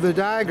weight of the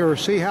dagger,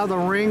 see how the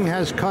ring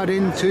has cut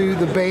into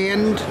the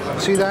band?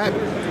 See that?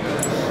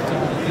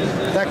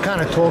 That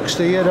kind of talks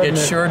to you, doesn't it?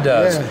 It sure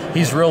does. Yeah.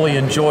 He's really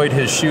enjoyed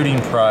his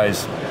shooting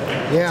prize.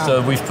 Yeah.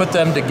 So we've put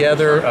them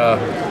together.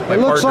 It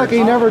looks like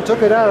he never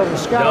took it out of the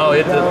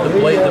scabbard. No, the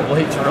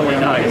blade's really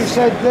nice. He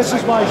said, "This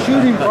is my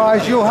shooting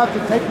prize. You'll have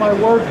to take my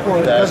word for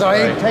it because I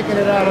ain't taking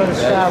it out of the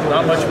scabbard."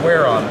 Not much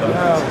wear on them.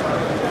 No.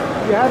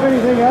 Do you have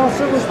anything else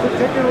that was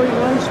particularly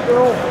nice,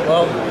 Bill?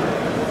 Well,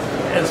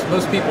 as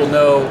most people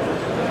know,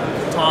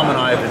 Tom and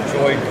I have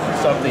enjoyed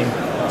something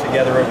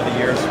together over the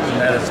years,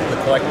 and that is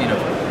the collecting of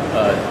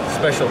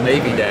special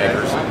Navy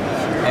daggers.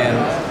 And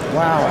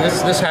wow,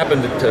 this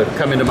happened to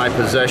come into my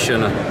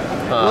possession.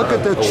 Look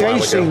at the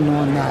chasing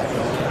on that.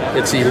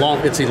 It's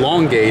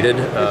elongated.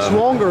 It's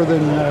longer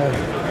than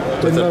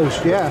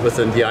most, yeah. With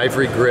the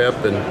ivory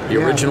grip and the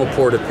original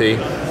portopee.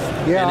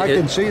 Yeah, I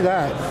can see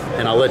that.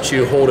 And I'll let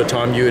you hold it,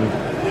 Tom. You and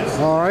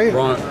all right.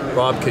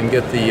 Rob can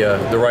get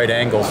the right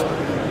angles.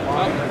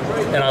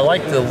 And I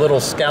like the little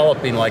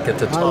scalloping, like at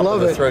the top of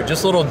the throat.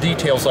 Just little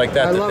details like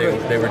that.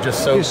 They were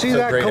just so. You see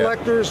that,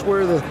 collectors,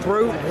 where the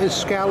throat is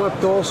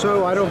scalloped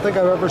also? I don't think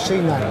I've ever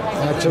seen that.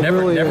 That's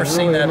never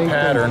seen that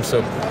pattern.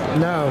 So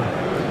no.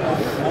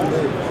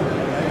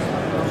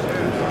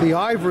 The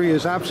ivory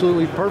is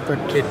absolutely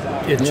perfect.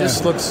 It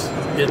just looks.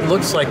 It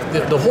looks like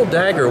the whole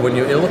dagger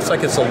it looks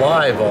like it's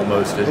alive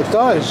almost. It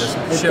does.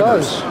 It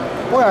does.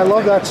 Boy, I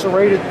love that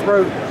serrated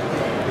throat.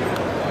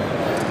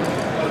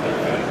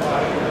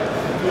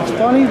 It's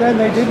funny then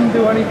they didn't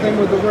do anything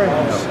with the rings.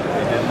 No,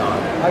 they did not.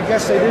 I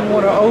guess they didn't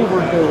want to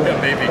overdo it.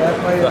 Yeah, maybe. That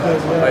might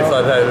have been, I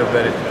thought that would have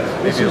been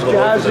this maybe is a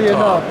little over jazzy the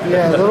top. enough.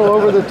 Yeah, a little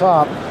over the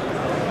top.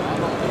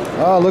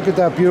 Oh, look at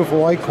that beautiful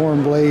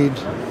Eichhorn blade.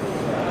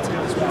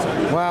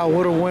 Wow,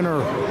 what a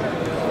winner.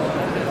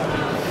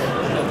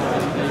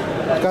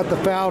 It's got the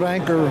fouled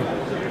anchor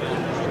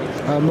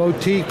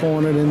motif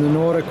on it in the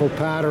nautical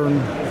pattern.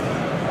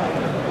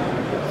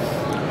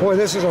 Boy,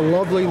 this is a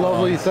lovely,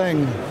 lovely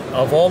thing.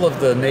 Of all of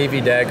the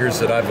Navy daggers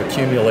that I've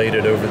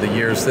accumulated over the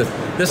years,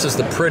 this is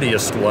the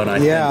prettiest one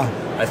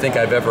I think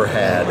I've ever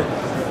had.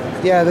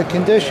 Yeah, the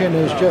condition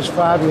is just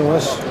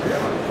fabulous.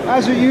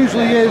 As it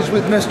usually is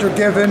with Mr.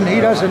 Given,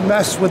 he doesn't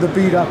mess with the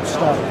beat up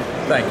stuff.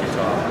 Thank you,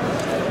 Tom.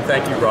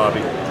 Thank you,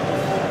 Robbie.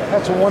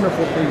 That's a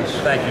wonderful piece.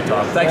 Thank you,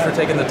 Tom. Thanks for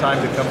taking the time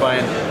to come by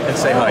and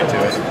say hi to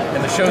us.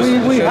 And the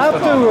show's we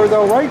have to, or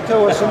they'll write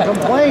to us and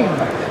complain.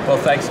 Well,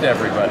 thanks to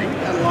everybody.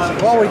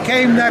 Well, we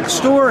came next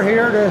door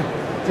here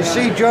to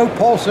see Joe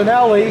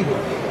Polsinelli,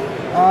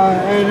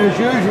 and as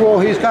usual,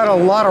 he's got a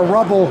lot of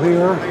rubble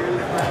here.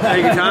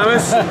 Thank you,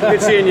 Thomas.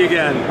 Good seeing you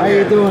again. How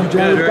you doing,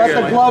 Joe? Good,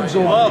 Got the gloves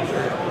on.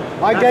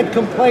 Oh. I get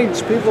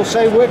complaints. People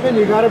say, Whitman,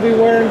 you got to be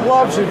wearing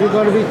gloves if you're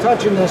going to be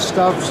touching this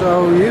stuff.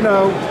 So, you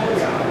know,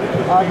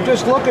 I'm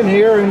just looking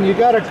here, and you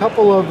got a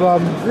couple of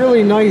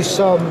really nice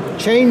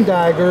chain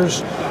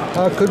daggers.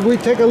 Could we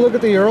take a look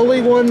at the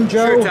early one,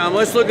 Joe? Sure, Tom.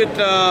 Let's look at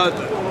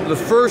the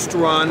first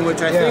run,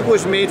 which I think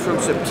was made from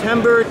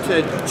September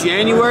to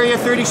January of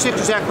 '36.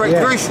 Is that correct?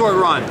 Yeah. Very short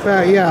run.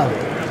 Yeah.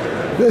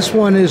 This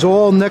one is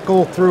all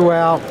nickel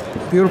throughout.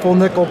 Beautiful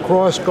nickel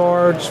cross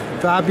guards,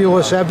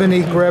 fabulous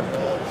ebony grip.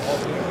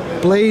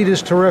 Blade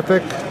is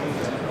terrific,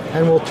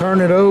 and we'll turn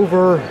it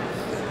over,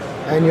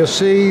 and you'll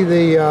see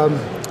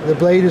the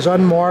blade is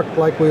unmarked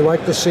like we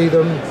like to see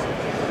them,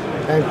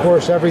 and of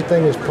course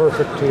everything is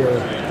perfect here.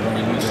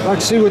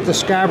 Let's see what the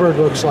scabbard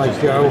looks like,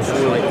 Joe.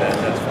 I like that.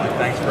 That's fine.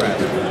 Thanks for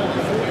asking.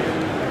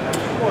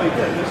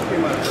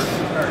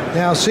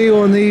 Now, see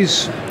on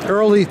these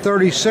early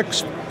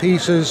 36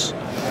 pieces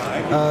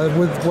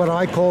with what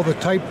I call the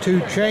Type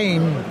 2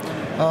 chain,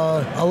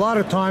 a lot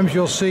of times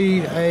you'll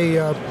see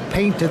a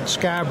painted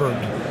scabbard.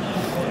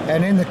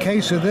 And in the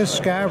case of this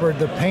scabbard,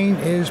 the paint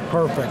is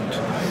perfect.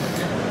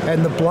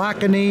 And the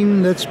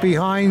blackening that's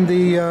behind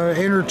the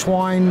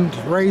intertwined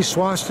raised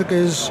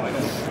swastikas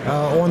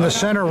on the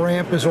center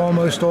ramp is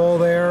almost all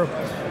there.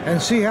 And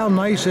see how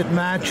nice it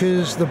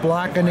matches the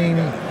blackening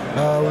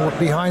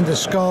behind the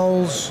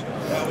skulls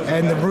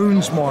and the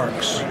runes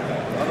marks.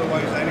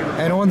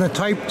 And on the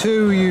Type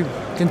 2, you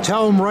can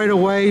tell them right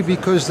away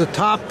because the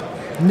top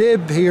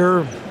nib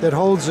here that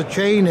holds the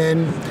chain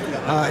in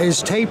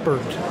is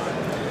tapered.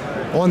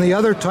 On the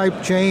other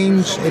type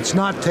chains, it's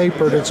not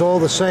tapered, it's all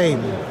the same.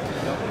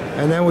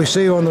 And then we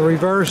see on the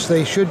reverse,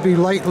 they should be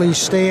lightly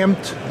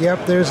stamped.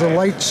 Yep, there's a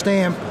light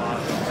stamp.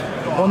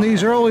 On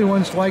these early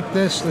ones like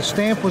this, the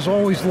stamp was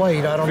always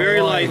light. I don't know why.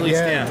 Very lightly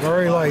stamped.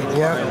 Very light,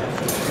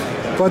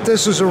 yeah. But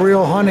this is a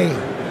real honey.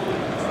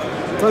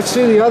 Let's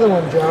see the other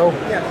one, Joe.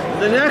 Yeah.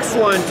 The next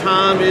one,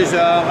 Tom, is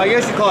I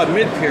guess you call it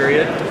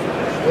mid-period.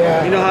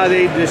 Yeah. You know how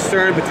they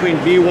discern between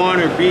B1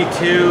 or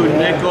B2,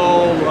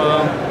 nickel?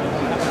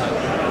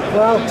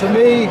 Well, to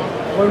me,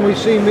 when we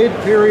see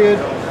mid-period,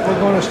 we're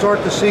going to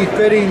start to see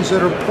fittings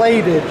that are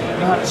plated,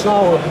 not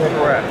solid nickel.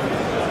 Correct.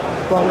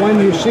 But when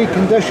you see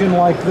condition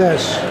like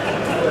this,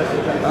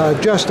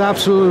 just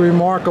absolutely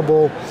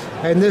remarkable.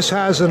 And this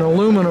has an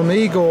aluminum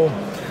eagle,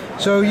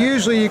 So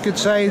usually you could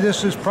say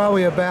this is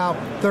probably about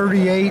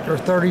 38 or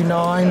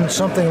 39,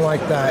 something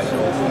like that.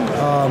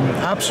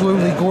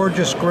 Absolutely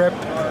gorgeous grip.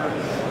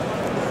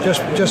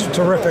 Just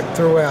terrific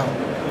throughout.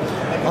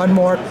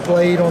 Unmarked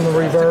blade on the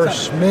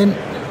reverse, mint.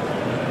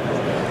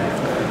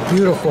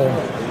 Beautiful.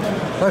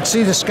 Let's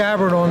see the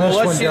scabbard on this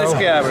one, Let's see Joe. the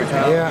scabbard,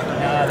 Tom. Yeah.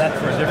 Nah, that's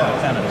for a different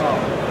tenant.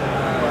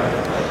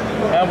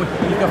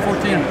 You got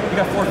 14. You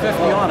got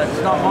 450 on it.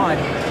 It's not mine.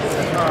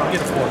 Get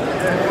it for it.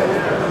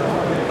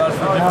 That's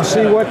for a Now different see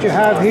tenant. what you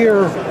have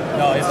here.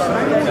 No,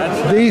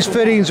 that's These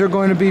fittings are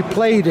going to be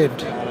plated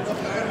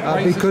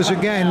because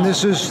again,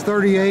 this is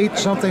 38,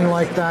 something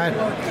like that.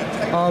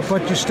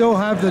 But you still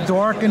have the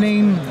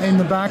darkening in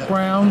the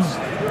background,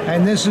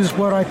 and this is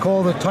what I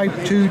call the Type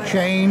 2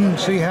 chain.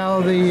 See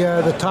how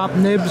the top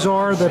nibs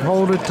are that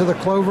hold it to the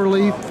clover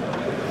leaf?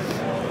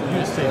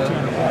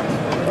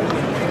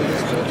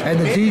 And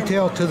the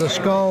detail to the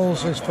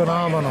skulls is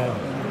phenomenal.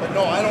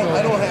 No, I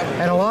don't have.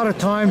 And a lot of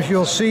times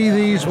you'll see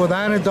these with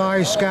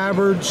anodized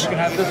scabbards,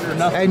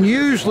 and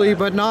usually,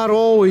 but not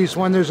always,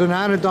 when there's an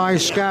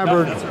anodized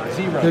scabbard,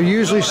 you'll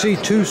usually see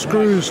 2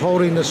 screws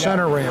holding the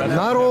center ram.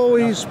 Not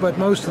always, but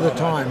most of the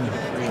time.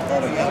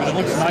 it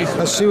looks nice.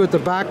 Let's see what the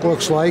back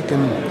looks like.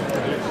 And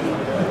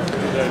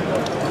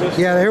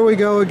yeah, here we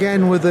go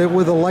again with the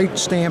light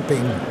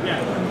stamping.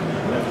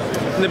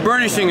 And the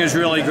burnishing is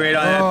really great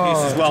on that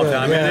piece as well,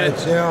 Tom. Yeah, And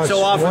it's so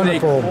often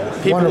wonderful.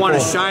 people want to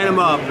Wonderful. shine them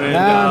up, and,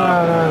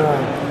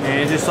 No.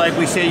 and just like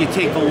we say, you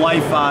take the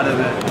life out of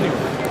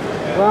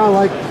it. Well,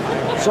 like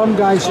some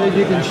guy said,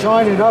 you can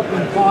shine it up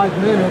in 5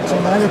 minutes,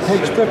 and then it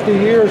takes 50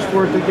 years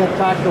for it to get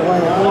back the way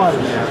it was.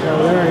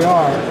 So there you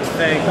are.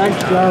 Thanks,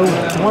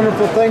 Joe.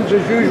 Wonderful things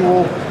as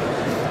usual.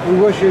 We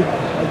wish you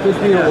a good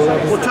deal with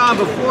everything. Well, Tom,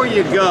 before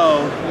you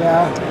go,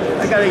 Yeah.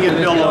 I got to get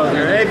Bill over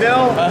here. Hey,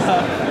 Bill.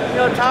 You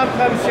know, Tom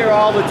comes here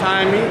all the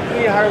time.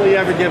 We hardly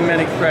ever give him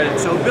any credit.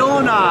 So Bill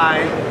and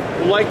I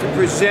would like to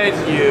present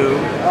you.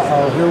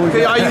 Uh-oh, here we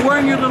Okay, go. are you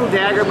wearing your little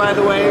dagger, by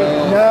the way?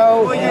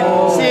 No. Well,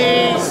 you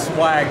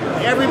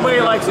see,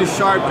 everybody likes a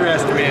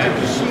sharp-dressed man.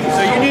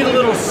 So you need a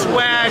little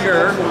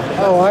swagger.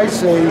 Oh, I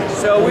see.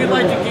 So we'd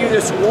like to give you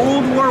this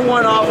World War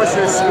I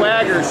officer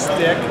swagger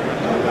stick,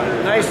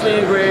 nicely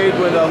engraved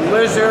with a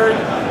lizard.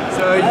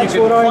 So That's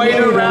you what can I point need,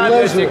 a around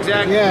this lizard.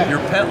 exact. Yeah. Your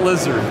pet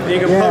lizard. You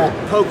can Yeah.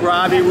 poke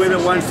Robbie with it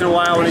once in a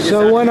while when he gets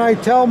So out. when I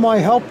tell my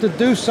help to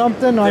do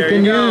something, I There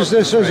can you go. use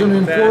this as an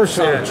That's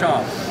enforcer. it.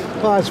 Chomp.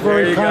 Oh, it's There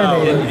very you kind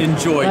go. of you.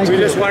 Enjoy. Thank We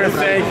you. just want to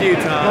thank you,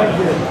 Tom.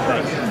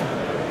 Thank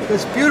you.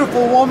 This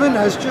beautiful woman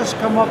has just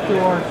come up to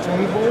our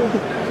table.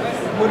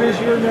 What is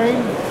your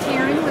name?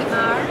 Karen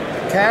Whitmire.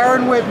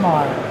 Karen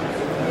Whitmire.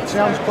 It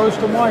sounds close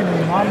to my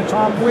name. I'm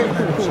Tom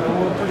Whitman, so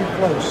we're pretty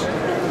close.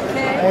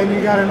 Okay. And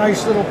you got a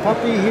nice little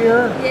puppy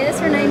here. Yes,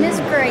 her name is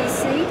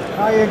Gracie.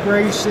 Hiya,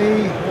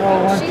 Gracie.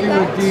 Oh, aren't She you a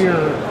likes dear?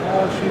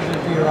 Oh, she's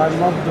a dear. I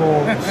love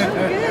dogs.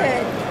 Oh,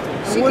 good.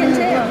 She What can is,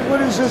 tell.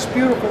 what is this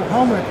beautiful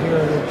helmet here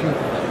that you...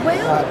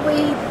 Well,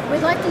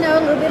 we'd like to know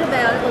a little bit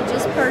about it. We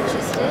just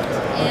purchased it,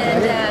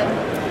 and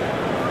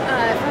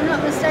if I'm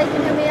not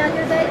mistaken, he'll be out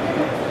here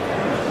dating.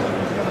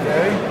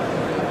 Okay.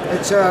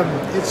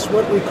 It's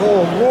what we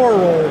call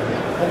rural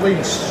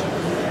police.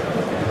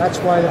 That's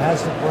why it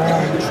has the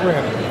brown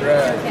trim.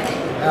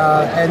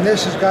 Okay. And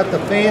this has got the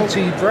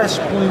fancy dress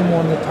plume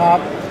on the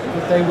top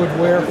that they would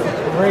wear for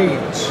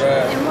parades.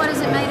 And what is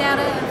it made out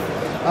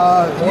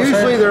of?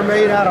 Usually they're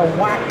made out of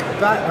whack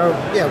hair.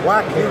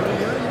 Whack hair.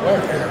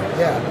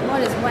 Yeah.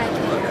 What is whack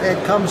hair?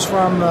 It comes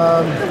from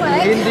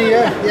whack.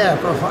 India. Yeah,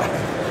 from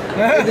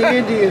in the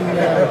Indian,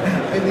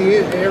 in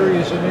the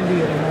areas in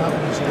India, the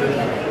mountains,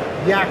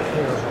 yak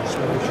hair is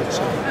what we should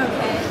say.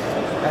 Okay.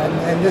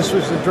 And this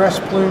was the dress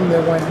plume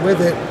that went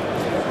with it.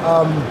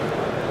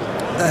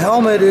 The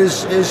helmet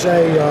is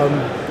a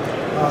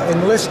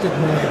enlisted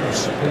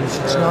man's piece.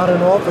 It's not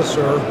an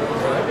officer,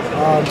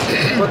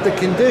 but the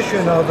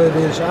condition of it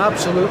is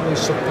absolutely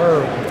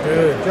superb.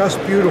 Good. Just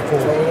beautiful.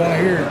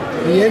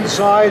 The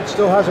inside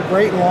still has a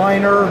great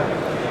liner.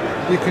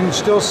 You can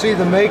still see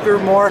the maker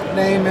mark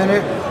name in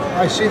it.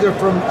 I see they're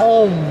from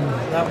Ulm.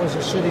 That was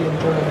a city in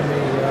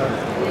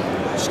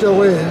Germany.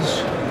 Still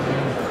is.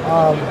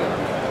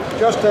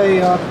 Just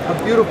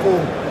a beautiful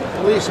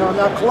police helmet.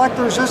 Now,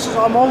 collectors,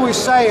 I'm always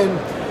saying,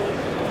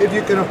 if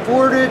you can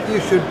afford it, you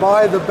should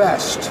buy the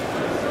best.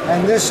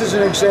 And this is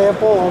an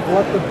example of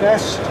what the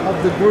best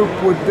of the group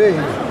would be.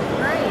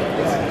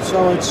 Great.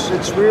 So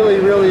it's really,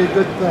 really a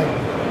good thing.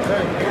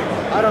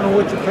 I don't know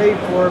what you paid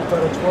for it,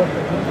 but it's worth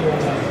the good deal.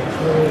 It's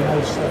really a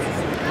nice thing.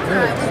 All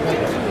right. Well, thank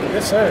you.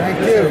 Yes, sir. Thank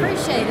I you.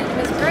 appreciate it. It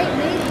was great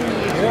meeting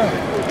you.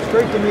 Yeah, it's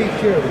great to meet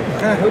you.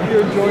 I hope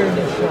you're enjoying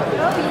this show.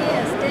 Oh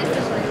yes,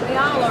 definitely. We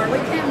all are. We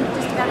come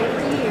just about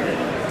every year,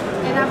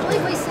 and I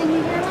believe we seen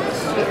you here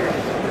last year.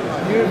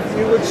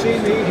 You would see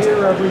me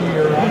here every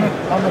year.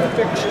 I'm a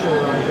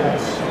fixture, I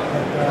guess.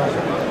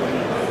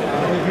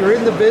 But, if you're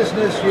in the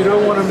business, you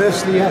don't want to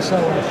miss the SOS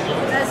show.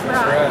 That's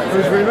right.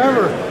 Because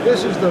remember,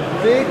 this is the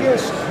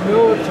biggest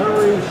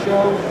military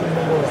show in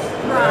the world.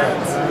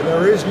 Right.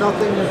 There is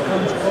nothing that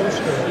comes close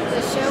to it.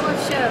 The show of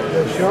shows.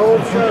 The show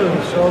of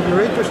shows. So if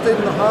you're interested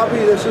in the hobby,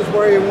 this is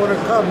where you want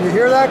to come. You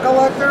hear that,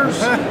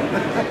 collectors?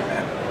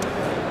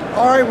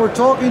 All right, we're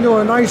talking to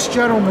a nice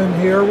gentleman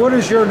here. What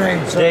is your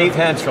name, sir? Dave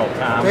Henschel,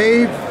 Tom.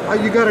 Dave,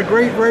 you got a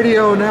great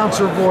radio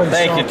announcer voice.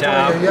 Thank you, I'll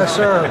tell Tom. Yes,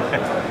 sir.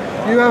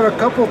 You have a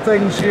couple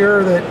things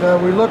here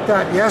that we looked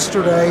at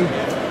yesterday,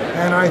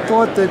 and I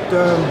thought that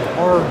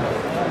our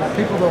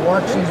people that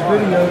watch these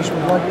videos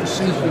would like to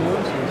see them.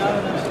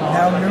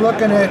 Now, when you're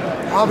looking at,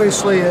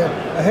 obviously, a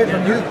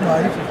Hitler Youth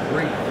knife,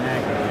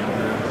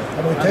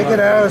 and we take it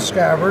out of the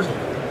scabbard,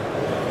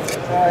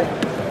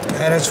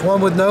 and it's one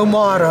with no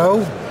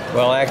motto.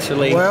 Well,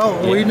 actually...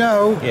 Well, we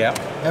know. Yeah.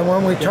 And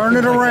when we turn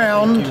it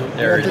around,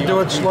 you have to do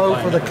it slow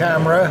for the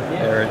camera.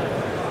 There.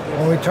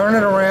 When we turn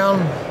it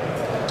around,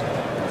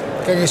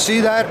 can you see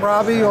that,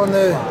 Robbie, on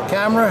the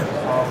camera?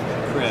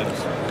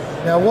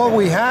 Now, what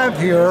we have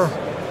here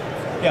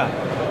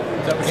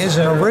is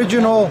an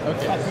original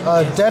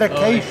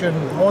dedication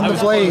on the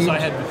blade.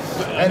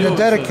 And the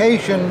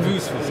dedication,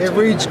 it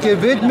reads,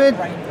 Gewidmet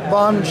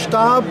von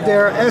Stab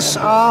der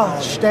SA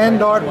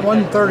Standard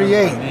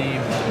 138.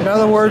 In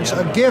other words,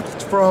 a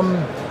gift from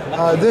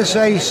this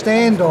A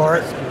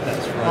standard,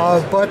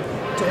 but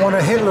on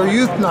a Hitler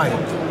Youth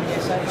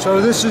knife. So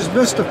this is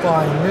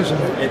mystifying,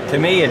 isn't it? To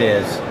me it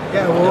is.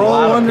 Yeah, we're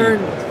all wondering,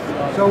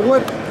 so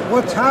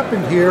what's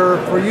happened here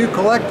for you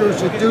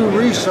collectors that do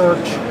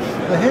research?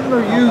 The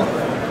Hitler Youth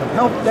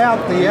helped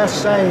out the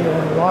SA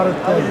on a lot of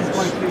things.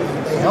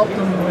 They helped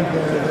them with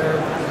their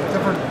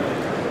different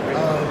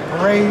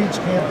parades,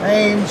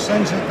 campaigns,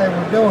 things that they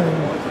were doing.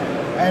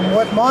 And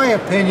what my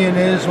opinion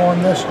is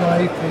on this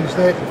knife is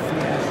that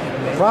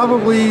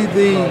probably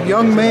the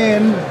young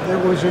man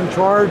that was in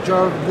charge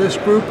of this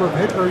group of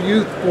Hitler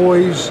Youth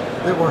boys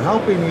that were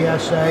helping the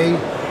SA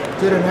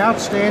did an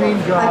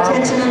outstanding job.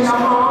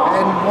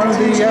 And one of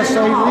the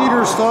SA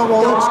leaders thought,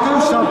 well, let's do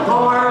something.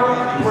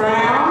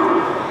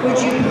 Brown, would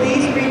you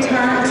please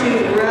return to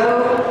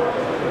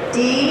row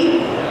D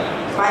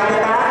by the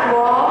back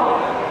wall?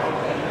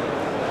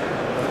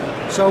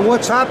 So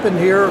what's happened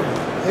here,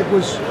 it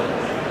was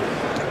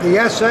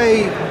the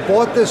SA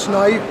bought this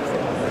knife,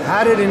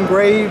 had it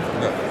engraved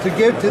to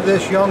give to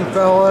this young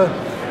fella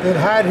that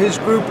had his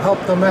group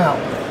help them out.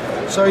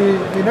 So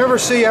you never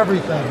see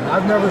everything.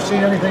 I've never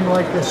seen anything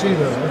like this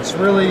either. It's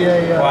really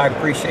a... well, I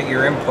appreciate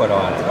your input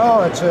on it.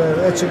 Oh,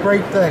 it's a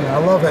great thing. I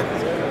love it.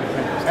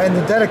 And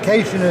the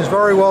dedication is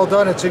very well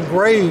done. It's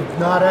engraved,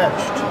 not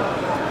etched.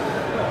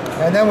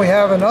 And then we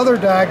have another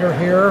dagger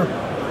here.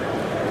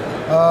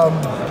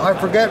 I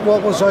forget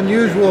what was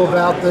unusual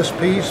about this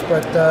piece,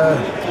 but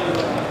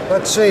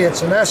let's see.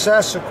 It's an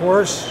SS, of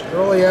course,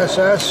 early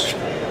SS.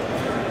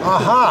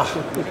 Aha!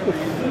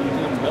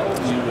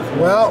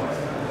 Well,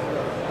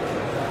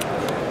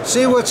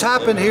 see what's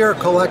happened here,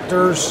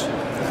 collectors.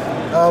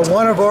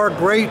 One of our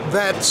great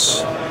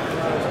vets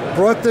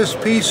brought this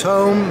piece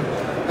home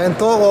and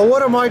thought, well,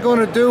 what am I going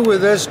to do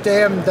with this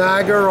damn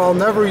dagger? I'll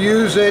never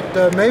use it.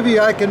 Maybe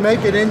I can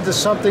make it into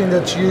something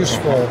that's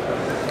useful.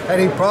 And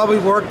he probably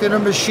worked in a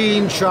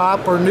machine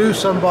shop or knew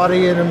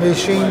somebody in a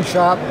machine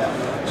shop.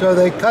 So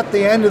they cut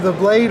the end of the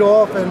blade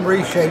off and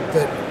reshaped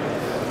it.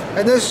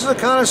 And this is the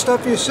kind of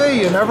stuff you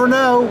see. You never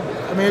know.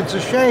 I mean, it's a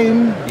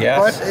shame,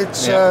 but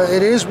it's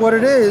it is what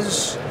it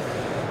is.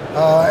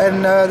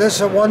 And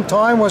this at one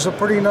time was a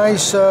pretty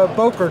nice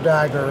Boker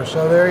dagger.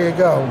 So there you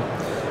go.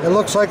 It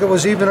looks like it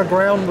was even a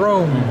ground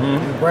room.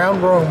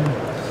 Ground room.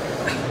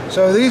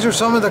 So these are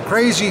some of the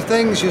crazy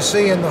things you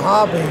see in the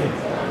hobby.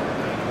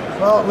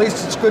 Well, at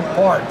least it's good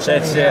parts.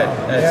 That's anyhow.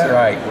 It. That's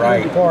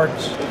right. Good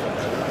parts.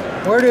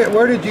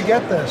 Where did you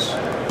get this?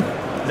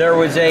 There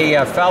was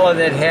a fella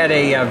that had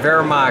a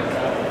Wehrmacht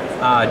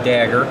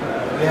dagger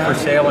for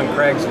sale on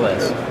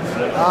Craigslist.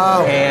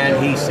 Oh.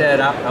 And he said,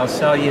 I'll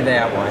sell you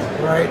that one.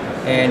 Right.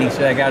 And he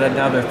said, I got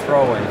another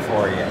throw-in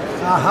for you.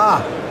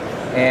 Aha.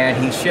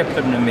 And he shipped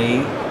them to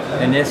me,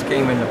 and this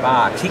came in the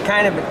box. He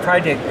kind of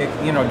tried to,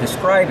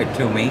 describe it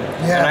to me.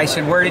 Yeah. And I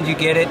said, where did you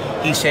get it?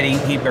 He said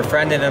he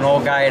befriended an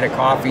old guy at a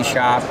coffee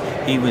shop.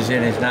 He was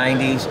in his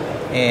 90s,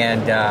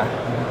 and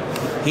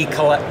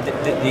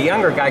the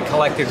younger guy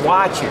collected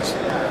watches.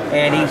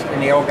 And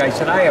the old guy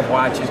said, I have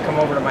watches, come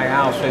over to my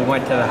house. So he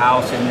went to the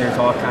house, and there's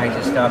all kinds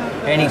of stuff.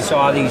 And he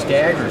saw these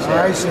daggers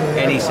there. I see.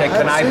 And he said,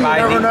 can I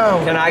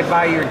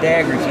buy your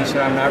daggers? He said,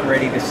 I'm not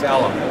ready to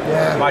sell them.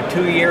 Yeah. About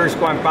 2 years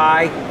went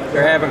by,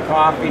 they're having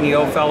coffee, and the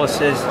old fella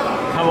says,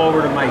 come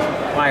over to my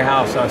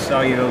house, I'll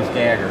sell you those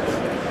daggers.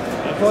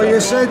 Well, you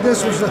said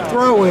this was a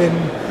throw-in.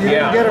 You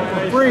didn't get it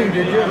for free,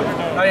 did you?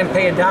 I didn't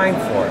pay a dime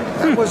for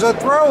it. It was a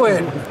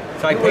throw-in.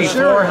 So I paid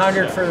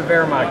 $400 for the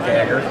Wehrmacht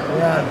dagger,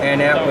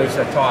 and that was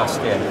a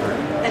tossed-in.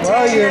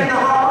 Well,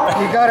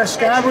 you got a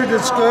scabbard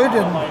that's good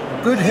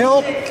and good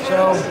hilt,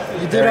 so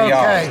you did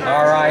okay.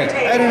 All right.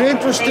 And an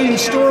interesting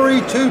story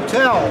to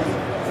tell.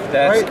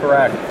 That's right?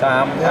 correct,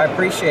 Tom. Yeah. I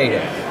appreciate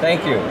it.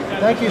 Thank you.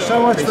 Thank you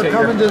so much Appreciate for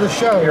coming to the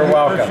show. You're We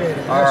welcome. appreciate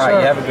it. All Yes, right, sir.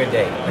 you have a good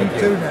day. Thank You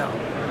you. too now.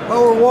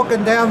 Well, we're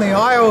walking down the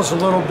aisles a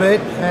little bit,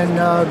 and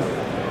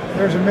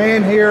there's a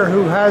man here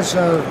who has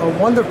a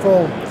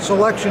wonderful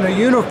selection of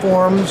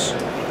uniforms,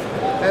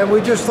 and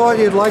we just thought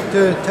you'd like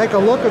to take a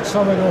look at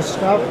some of this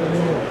stuff. I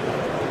mean,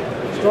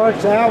 it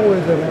starts out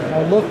with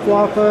a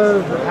Luftwaffe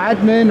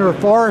admin or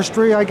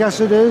forestry, I guess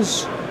it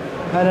is,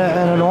 and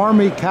an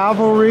Army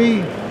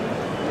cavalry.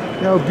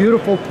 You know,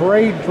 beautiful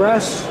parade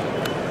dress.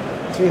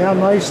 See how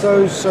nice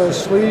those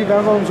sleeve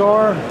emblems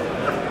are?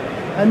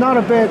 And not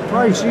a bad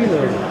price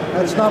either.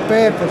 That's not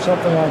bad for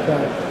something like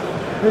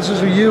that. This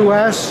is a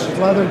U.S.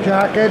 leather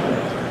jacket.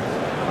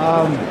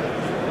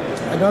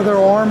 Another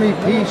Army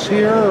piece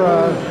here.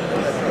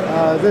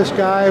 This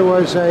guy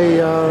was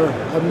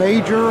a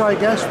major, I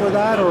guess, for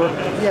that, or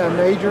yeah,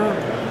 major.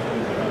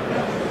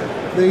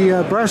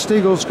 The breast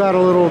eagle's got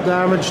a little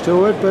damage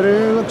to it, but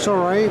it looks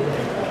all right.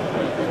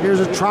 Here's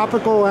a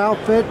tropical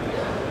outfit.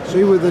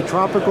 See, with the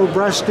tropical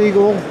breast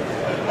eagle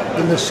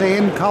in the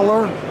sand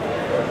color.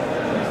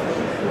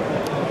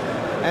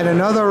 And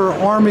another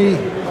Army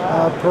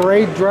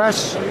parade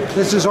dress.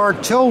 This is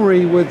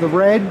artillery with the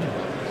red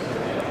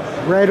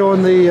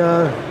on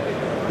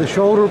the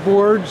shoulder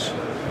boards,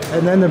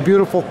 and then the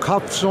beautiful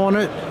cuffs on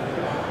it.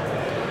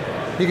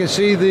 You can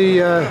see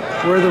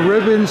where the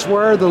ribbons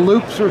were. The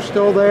loops are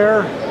still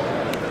there.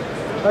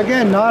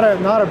 Again, not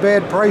a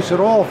bad price at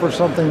all for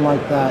something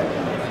like that.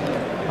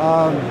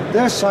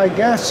 This, I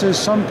guess, is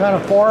some kind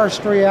of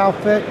forestry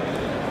outfit.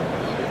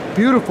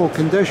 Beautiful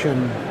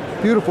condition,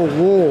 beautiful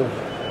wool.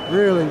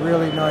 Really,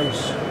 really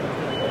nice.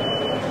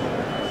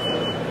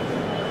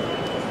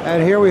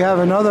 And here we have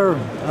another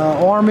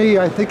Army,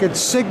 I think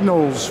it's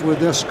Signals with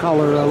this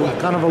color,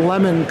 kind of a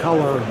lemon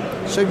color,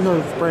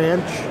 Signals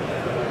branch.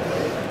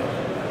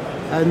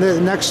 And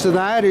then next to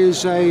that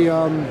is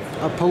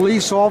a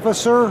police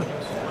officer.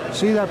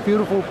 See that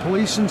beautiful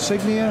police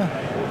insignia?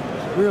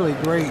 Really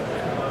great.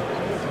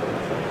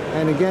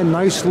 And again,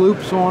 nice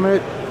loops on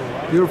it,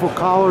 beautiful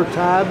collar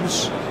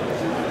tabs.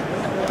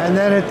 And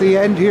then at the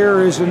end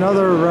here is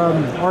another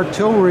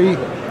artillery.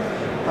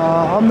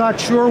 I'm not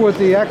sure what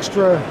the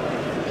extra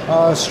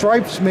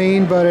stripes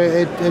mean, but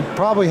it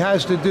probably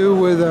has to do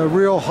with a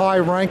real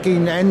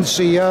high-ranking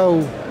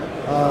NCO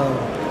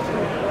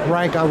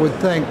rank, I would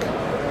think.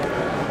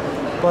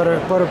 But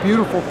a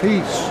beautiful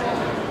piece.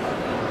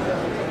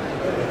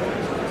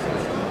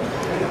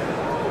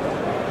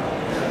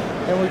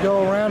 And we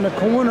go around the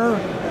corner,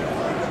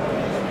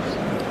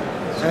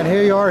 and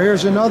here you are.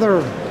 Here's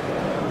another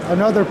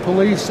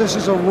police. This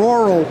is a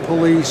rural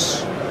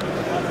police,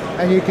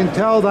 and you can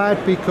tell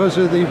that because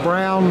of the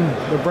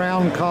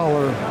brown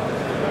collar.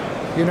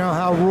 You know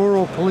how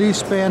rural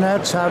police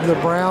bayonets have the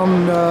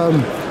brown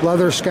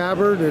leather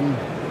scabbard, and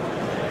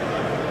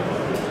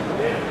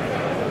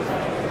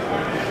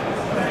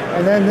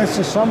then this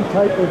is some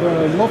type of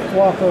a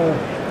Luftwaffe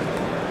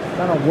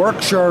kind of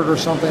work shirt or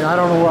something. I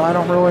don't know. I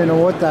don't really know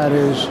what that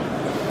is.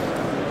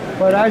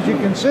 But as you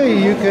can see,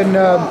 you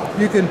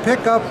can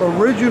pick up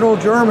original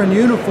German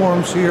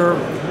uniforms here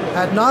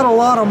at not a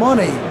lot of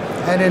money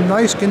and in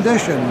nice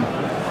condition.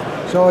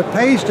 So it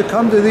pays to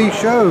come to these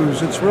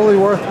shows. It's really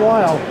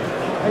worthwhile.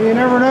 And you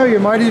never know, you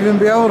might even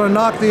be able to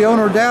knock the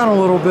owner down a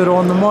little bit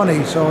on the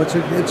money. So it's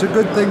a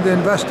good thing to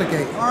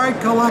investigate. All right,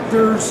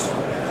 collectors,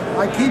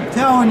 I keep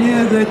telling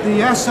you that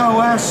the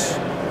SOS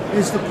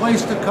is the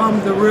place to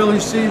come to really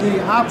see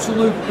the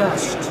absolute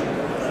best.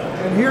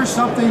 And here's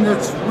something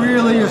that's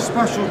really a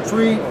special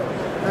treat,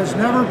 has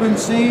never been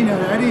seen at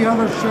any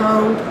other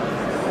show.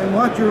 And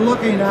what you're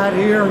looking at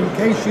here, in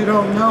case you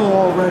don't know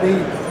already,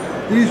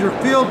 these are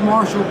Field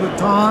Marshal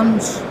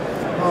batons.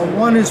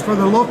 One is for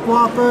the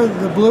Luftwaffe,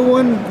 the blue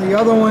one. The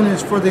other one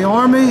is for the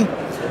Army.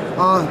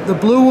 The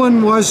blue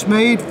one was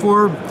made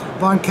for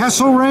von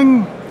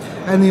Kesselring,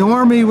 and the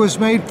Army was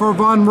made for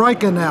von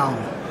Reichenau.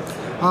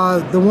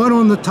 The one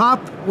on the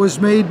top was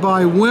made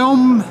by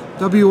WAM,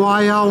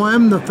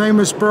 W-I-L-M, the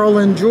famous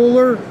Berlin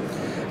jeweler,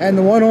 and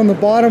the one on the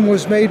bottom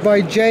was made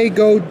by J.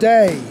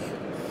 Godet,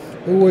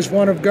 who was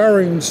one of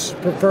Goering's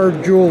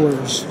preferred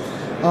jewelers.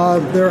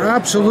 They're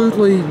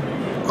absolutely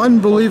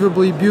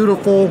unbelievably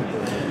beautiful,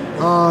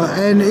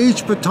 and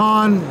each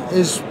baton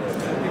is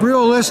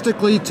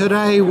realistically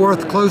today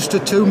worth close to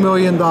 $2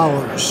 million.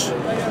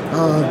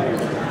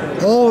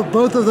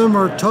 Both of them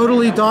are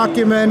totally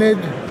documented.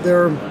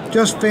 They're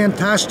just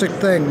fantastic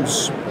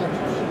things.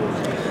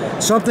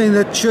 Something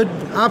that should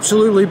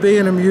absolutely be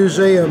in a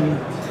museum.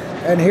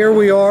 And here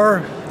we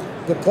are,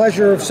 the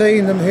pleasure of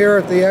seeing them here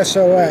at the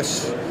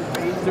SOS.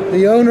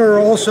 The owner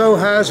also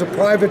has a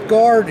private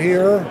guard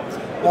here,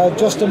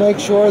 just to make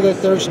sure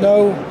that there's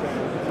no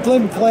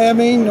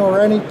flim-flamming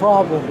or any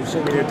problems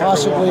that could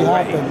possibly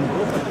happen.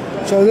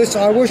 So this,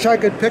 I wish I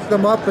could pick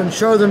them up and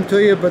show them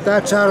to you, but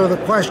that's out of the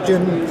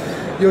question.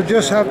 You'll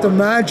just have to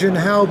imagine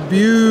how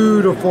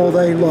beautiful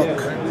they look.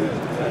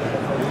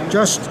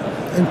 Just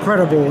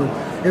incredible.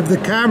 If the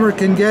camera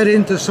can get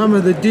into some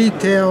of the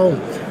detail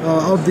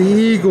of the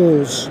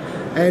eagles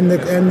and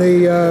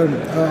the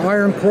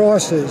iron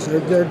crosses.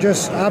 They're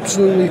just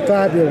absolutely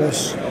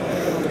fabulous.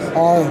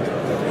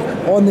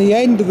 On the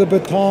end of the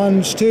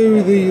batons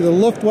too, the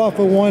Luftwaffe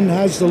one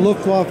has the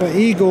Luftwaffe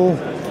eagle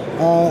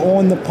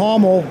on the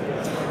pommel,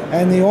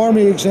 and the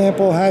Army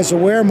example has a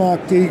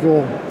Wehrmacht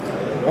eagle.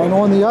 And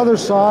on the other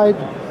side,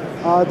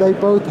 they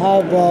both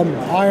have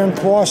iron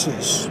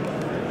crosses.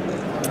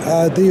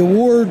 The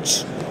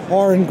awards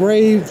are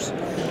engraved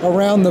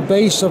around the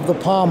base of the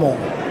pommel.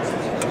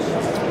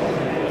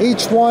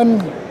 Each one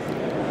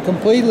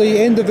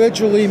completely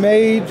individually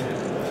made.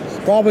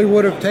 Probably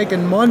would have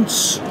taken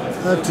months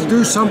to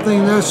do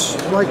something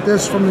like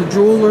this from the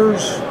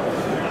jewelers.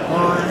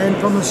 And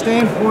from the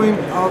standpoint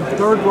of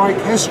Third Reich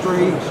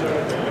history,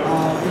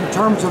 in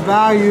terms of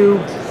value,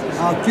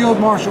 Field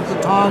Marshal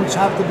batons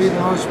have to be the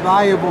most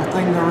valuable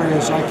thing there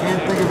is. I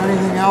can't think of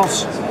anything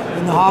else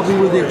in the hobby,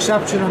 with the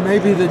exception of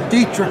maybe the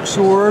Dietrich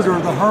sword or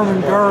the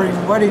Hermann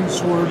Goering wedding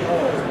sword,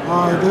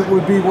 that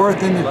would be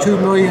worth in the $2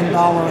 million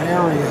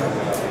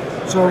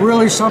area. So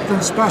really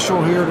something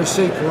special here to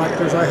see,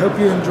 collectors. I hope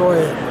you enjoy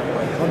it.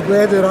 I'm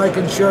glad that I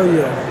can show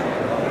you.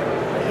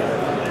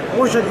 I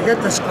wish I could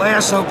get this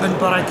glass open,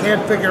 but I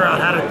can't figure out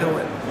how to do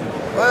it.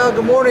 Well,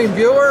 good morning,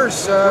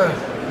 viewers.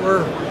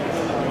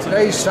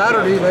 Today's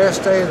Saturday,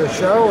 last day of the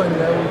show, and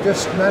we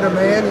just met a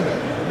man,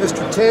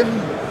 Mr. Tim.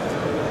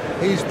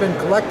 He's been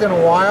collecting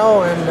a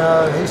while,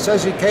 and he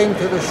says he came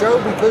to the show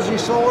because he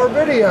saw our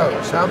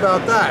videos. How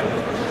about that?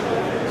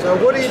 So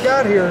what do you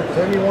got here,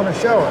 Tim, you want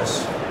to show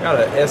us? Got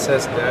an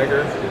SS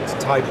dagger. It's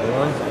type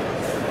 1.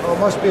 Oh, it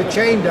must be a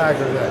chain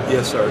dagger then.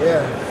 Yes, sir.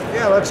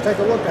 Yeah, let's take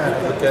a look at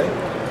it. Okay.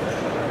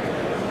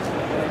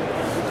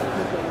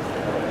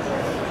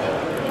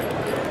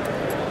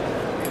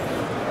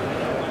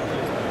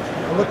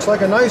 It looks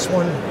like a nice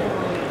one.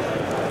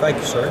 Thank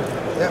you, sir.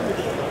 Yep.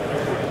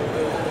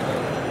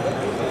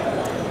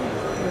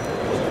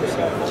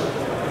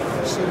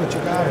 Let's see what you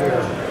got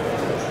here.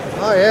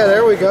 Oh yeah,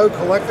 there we go,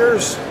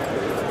 collectors.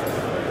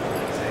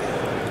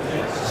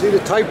 See the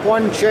Type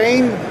 1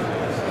 chain?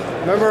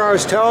 Remember I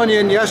was telling you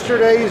in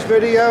yesterday's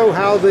video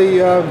how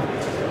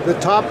the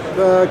top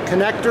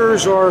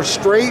connectors are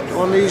straight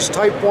on these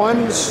Type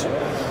 1s,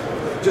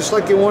 just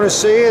like you want to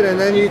see it, and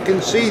then you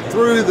can see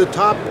through the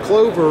top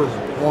clover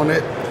on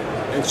it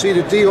and see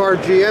the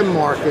DRGM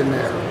mark in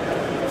there.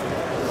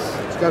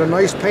 It's got a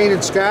nice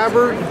painted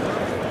scabbard,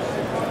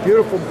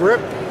 beautiful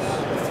grip.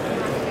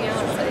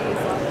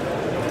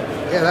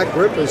 Yeah, that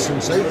grip is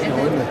sensational,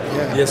 isn't it?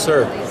 Yeah. Yes,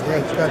 sir. Yeah,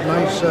 it's got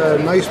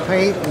nice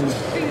paint, and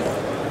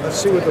let's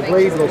see what the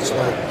blade looks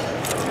like.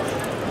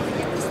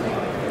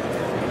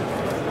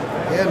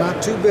 Yeah,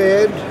 not too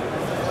bad.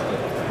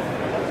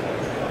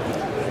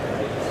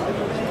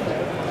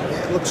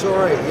 Yeah, it looks all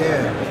right.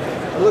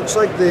 Yeah. It looks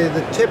like the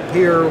tip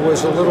here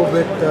was a little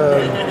bit,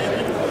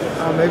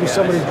 maybe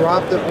somebody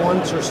dropped it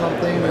once or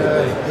something.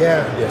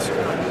 Yeah. Yes,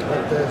 sir.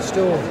 But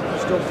still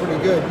pretty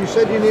good. You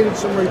said you needed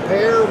some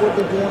repair. What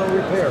did you want to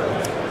repair?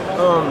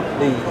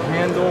 The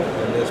handle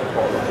and this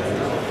part right here.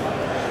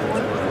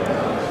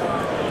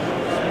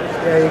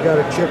 Yeah, you got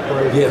a chip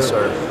right here. Yes,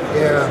 sir.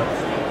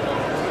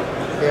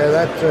 Yeah,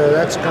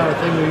 that's the kind of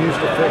thing you used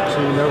to fix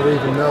and you never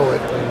even know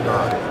it.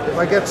 And if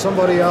I get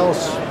somebody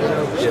else,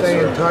 stay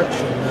in touch.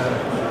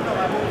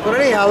 And but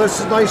anyhow, this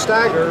is a nice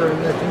dagger,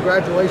 and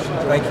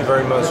congratulations. Thank you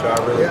very much, sir. I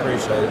really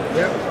appreciate it.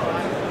 Yep.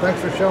 Thanks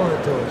for showing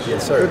it to us.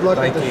 Yes, sir. Good luck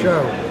Thank at the you.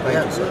 show.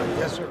 Thank you, sir.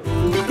 Yes, sir.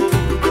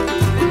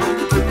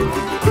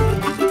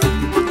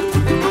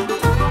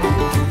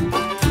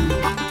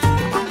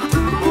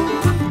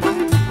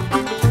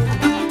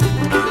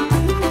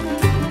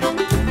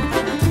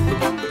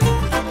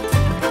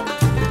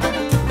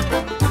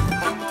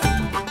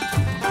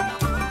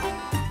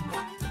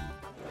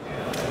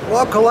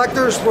 Well,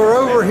 collectors, we're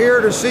over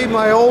here to see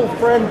my old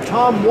friend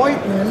Tom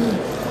Whiteman,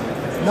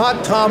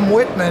 not Tom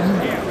Whitman.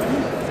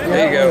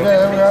 There you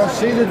go.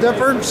 See the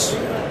difference?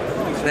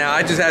 Now,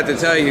 I just have to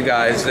tell you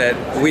guys that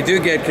we do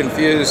get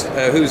confused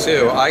who's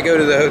who. I go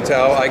to the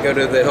hotel, I go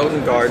to the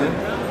Hilton Garden,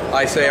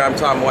 I say I'm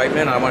Tom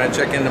Whiteman, I want to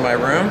check into my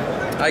room.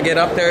 I get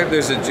up there,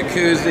 there's a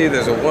jacuzzi,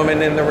 there's a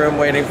woman in the room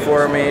waiting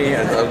for me,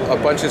 and a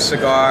bunch of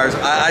cigars.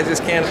 I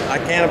just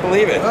can't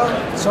believe it.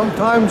 Well,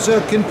 sometimes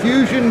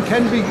confusion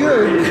can be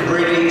good.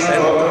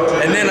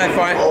 And then I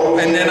find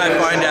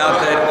out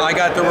that I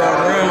got the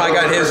wrong room, I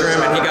got his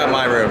room, and he got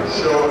my room.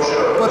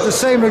 But the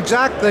same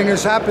exact thing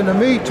has happened to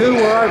me too,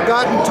 where I've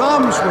gotten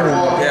Tom's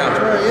room.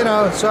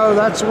 Yeah. So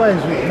that's the way.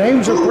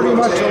 Names are pretty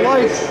much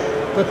alike,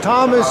 but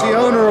Tom is the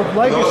owner of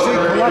Legacy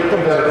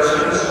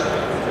Collectibles.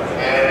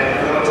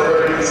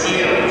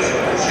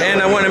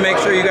 And I want to make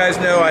sure you guys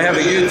know I have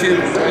a YouTube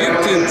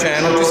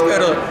channel. Just go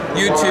to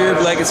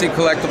YouTube, Legacy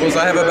Collectibles.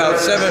 I have about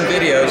 7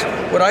 videos.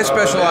 What I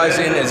specialize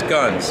in is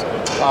guns.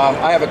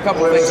 I have a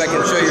couple of things I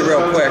can show you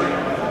real quick.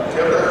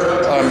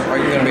 Are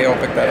you going to be able to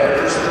pick that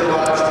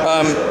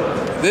up?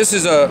 This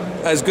is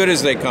as good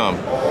as they come.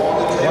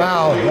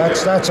 Wow,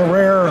 that's a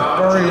rare,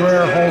 very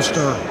rare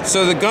holster.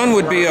 So the gun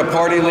would be a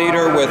party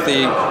leader with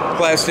the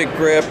plastic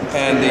grip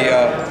and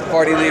the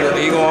party leader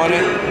eagle on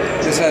it.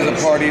 This has a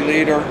party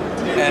leader.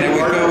 and it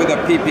would go with a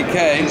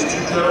PPK.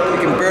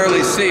 You can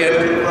barely see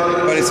it,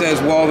 but it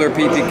says Walther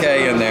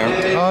PPK in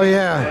there. Oh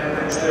yeah.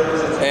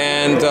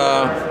 And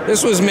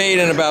this was made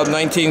in about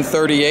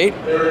 1938,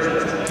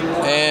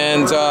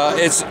 and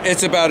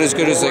it's about as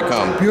good as they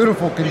come.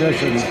 Beautiful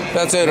condition.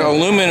 That's an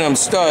aluminum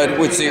stud,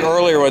 which the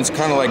earlier ones,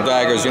 kind of like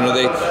daggers, you know,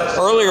 the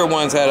earlier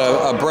ones had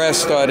a brass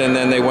stud, and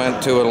then they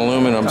went to an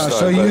aluminum stud.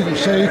 So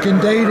you can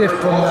date it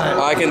from that.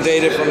 I can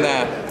date it from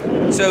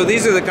that. So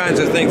these are the kinds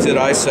of things that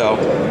I sell.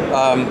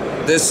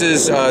 This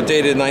is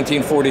dated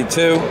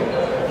 1942,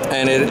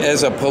 and it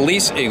has a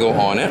police eagle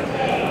on it.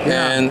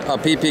 Yeah. And a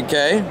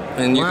PPK,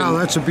 and you can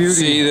that's a beauty.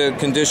 See the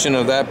condition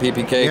of that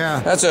PPK.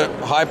 Yeah. That's a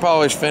high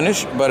polish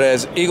finish, but it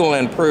has eagle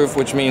end proof,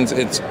 which means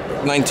it's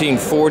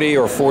 1940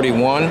 or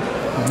 41.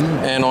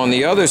 And on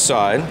the other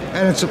side,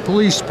 and it's a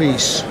police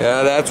piece.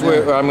 Yeah, that's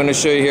where I'm going to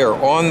show you here.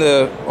 On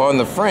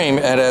the frame,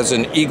 it has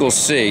an Eagle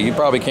C. You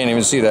probably can't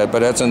even see that, but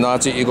that's a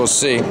Nazi Eagle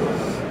C.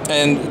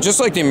 And just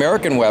like the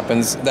American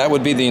weapons, that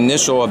would be the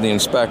initial of the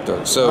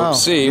inspector. So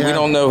C, we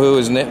don't know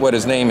what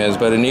his name is,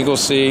 but an Eagle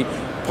C,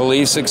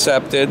 police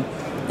accepted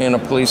in a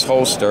police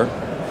holster.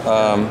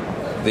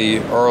 The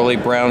early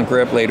brown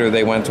grip, later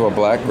they went to a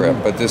black grip,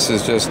 but this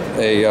is just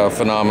a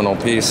phenomenal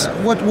piece.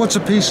 What's a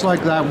piece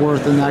like that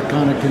worth in that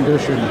kind of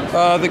condition?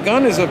 The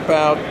gun is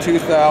about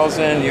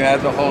 $2,000. You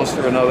had the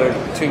holster another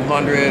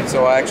 $200,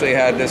 so I actually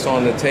had this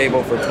on the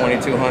table for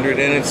 $2,200,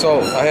 and it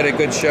sold. I had a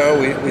good show.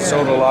 We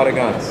sold a lot of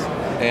guns.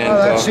 And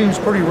that seems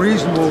pretty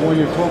reasonable when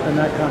you're talking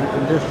that kind of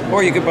condition.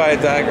 Or you could buy a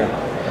dagger.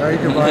 Or you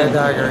could buy a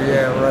dagger,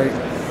 yeah, right.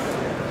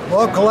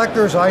 Well,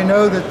 collectors, I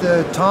know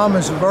that Tom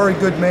is a very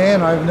good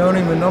man. I've known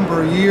him a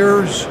number of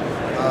years.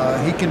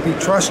 He can be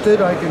trusted,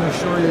 I can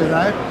assure you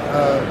that.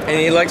 And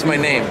he likes my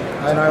name.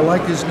 And I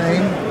like his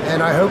name.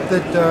 And I hope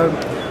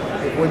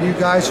that when you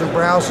guys are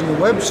browsing the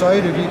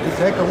website, if you could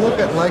take a look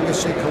at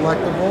Legacy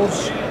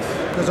Collectibles,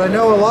 because I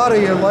know a lot of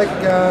you like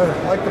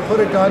to put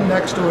a gun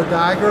next to a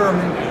dagger. I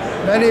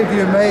mean, many of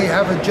you may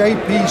have a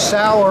J.P.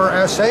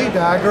 Sauer SA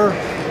dagger,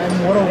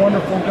 and what a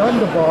wonderful gun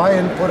to buy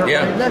and put it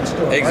right next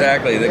to it.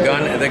 Exactly. Right? The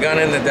gun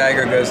and the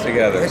dagger goes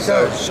together. It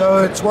does. So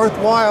it's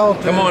worthwhile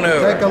to come on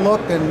over. Take a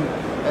look, and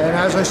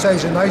as I say,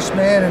 he's a nice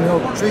man, and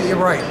he'll treat you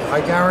right.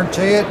 I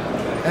guarantee it.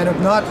 And if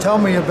not, tell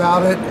me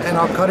about it, and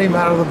I'll cut him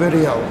out of the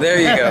video. There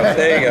you go.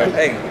 There you go.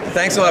 Hey,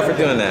 thanks a lot for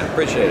doing that.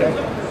 Appreciate it.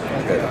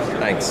 Good.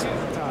 Thanks.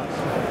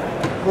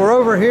 We're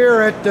over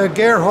here at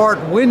Gerhardt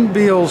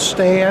Windmiel's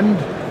stand.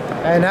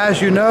 And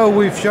as you know,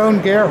 we've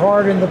shown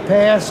Gerhardt in the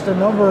past a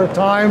number of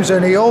times,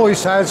 and he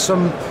always has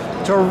some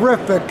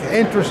terrific,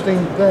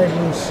 interesting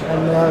things.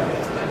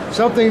 And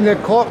something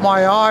that caught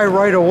my eye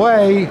right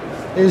away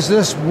is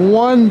this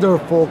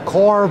wonderful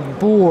carved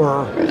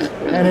boar.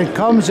 And it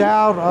comes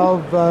out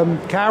of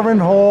Cavern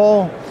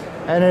Hall,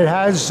 and it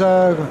has,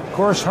 of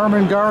course,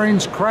 Hermann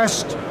Goering's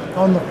crest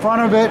on the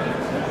front of it.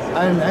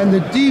 And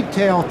the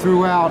detail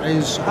throughout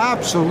is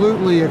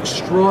absolutely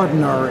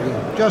extraordinary,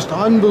 just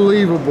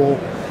unbelievable.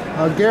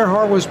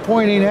 Gerhardt was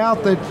pointing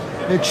out that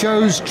it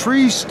shows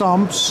tree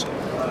stumps,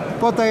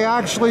 but they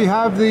actually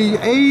have the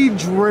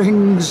age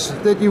rings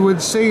that you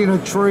would see in a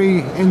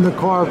tree in the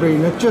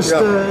carving. It just,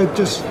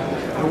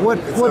 what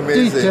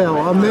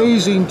detail,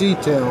 amazing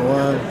detail.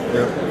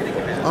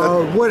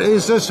 What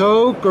is this,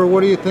 oak, or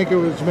what do you think it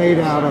was made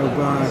out of?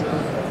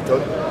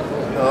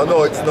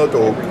 No, it's not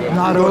oak.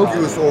 Not oak? They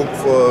don't use oak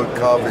for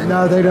carving.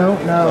 No, they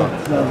don't. No.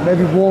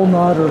 Maybe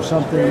walnut or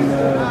something,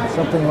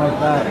 something like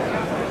that.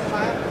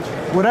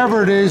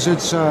 Whatever it is,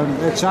 it's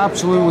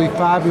absolutely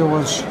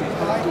fabulous.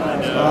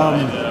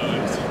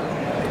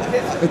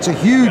 It's a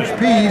huge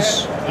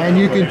piece, and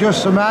you can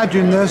just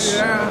imagine this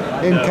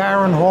in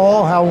Cavern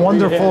Hall, how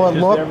wonderful it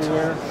looked.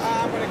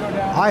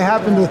 I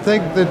happen to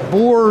think that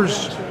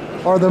boars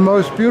are the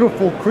most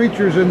beautiful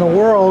creatures in the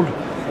world,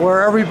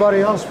 where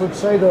everybody else would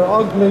say they're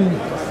ugly,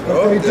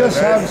 but they just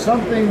have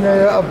something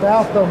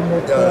about them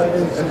that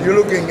is... And you're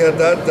looking at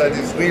that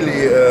is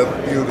really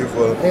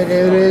beautiful. It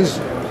is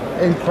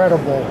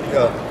incredible.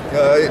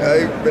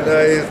 When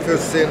I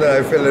first seen it,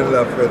 I fell in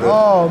love with it.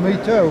 Oh, me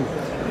too.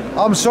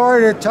 I'm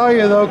sorry to tell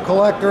you though,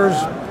 collectors,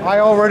 I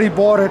already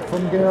bought it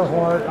from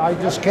Gerhardt. I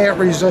just can't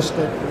resist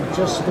it. It's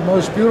just the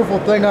most beautiful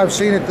thing I've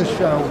seen at the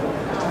show.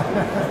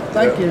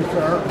 Thank you,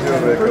 sir.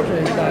 I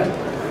appreciate that.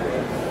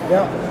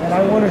 Yeah, and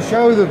I want to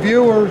show the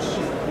viewers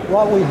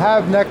what we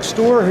have next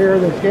door here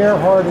that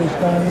Gerhardt has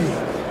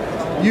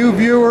done. You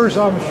viewers,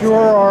 I'm sure,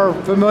 are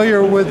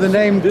familiar with the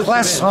name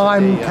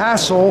Klesheim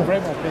Castle.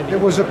 It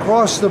was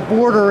across the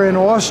border in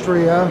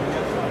Austria.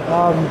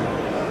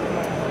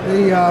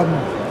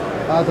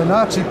 The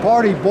Nazi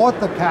Party bought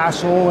the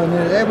castle, and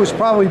it was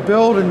probably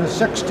built in the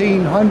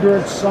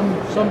 1600s,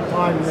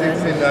 sometime then.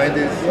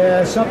 1690s.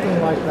 Yeah,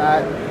 something like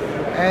that.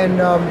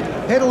 And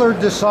Hitler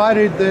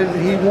decided that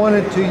he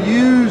wanted to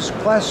use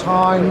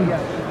Klesheim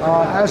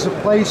as a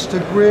place to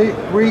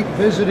greet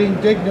visiting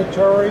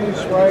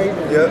dignitaries, right?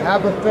 And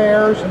have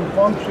affairs and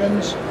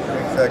functions.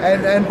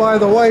 Exactly. And by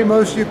the way,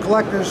 most of you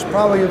collectors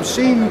probably have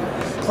seen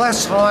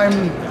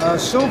Klesheim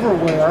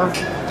silverware.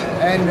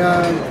 And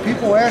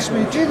people ask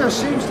me, gee, there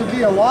seems to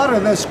be a lot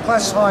of this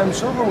Klessheim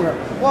silverware.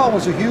 Well, it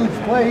was a huge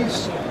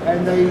place,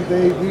 and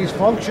these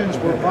functions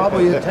were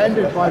probably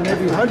attended by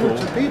maybe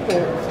hundreds of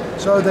people,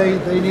 so they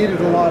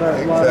needed a lot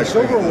of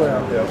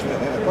silverware.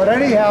 But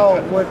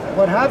anyhow,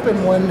 what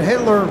happened when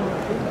Hitler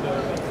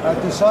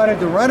decided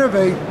to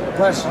renovate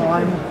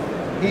Klessheim,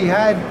 he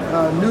had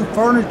new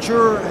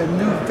furniture and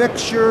new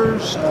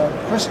fixtures,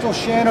 crystal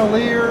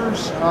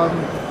chandeliers,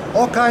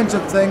 all kinds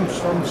of things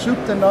from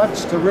soup to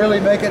nuts to really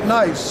make it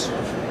nice.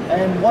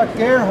 And what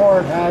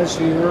Gerhard has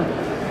here,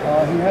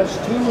 he has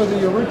two of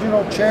the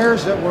original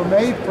chairs that were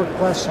made for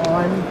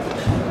Klessheim.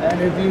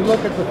 And if you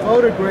look at the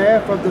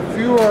photograph of the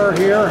Fuhrer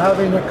here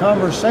having a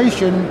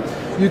conversation,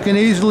 you can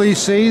easily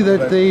see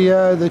that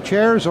the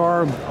chairs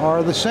are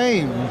the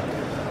same.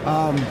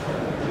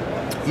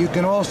 You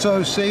can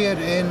also see it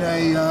in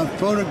a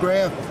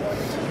photograph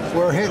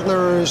where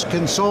Hitler is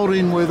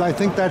consulting with, I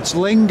think that's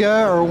Linge,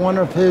 or one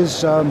of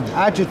his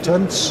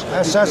adjutants,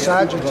 SS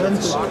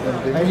adjutants,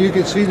 and you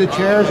can see the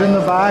chairs in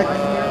the back.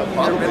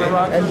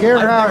 And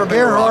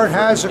Gerhard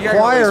has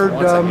acquired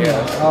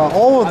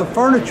all of the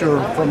furniture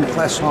from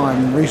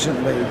Klessheim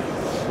recently.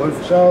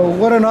 So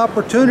what an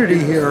opportunity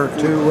here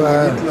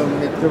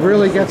to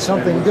really get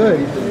something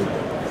good.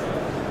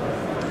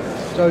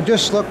 So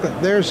just look,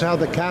 there's how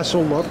the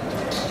castle looked.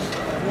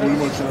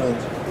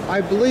 I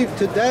believe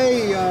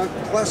today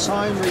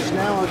Klessheim is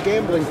now a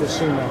gambling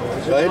casino,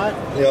 is it not?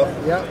 Yeah.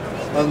 Yeah.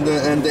 And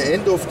at the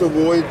end of the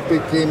war, it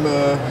became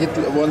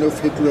one of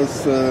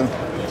Hitler's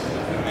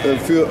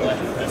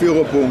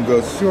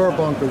Führerbunkers.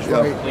 Führerbunkers,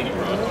 Yeah. right.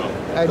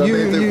 And They you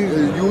made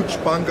a huge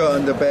bunker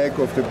on the back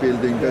of the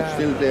building that's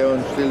still there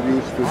and still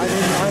used to. I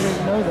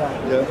didn't know that.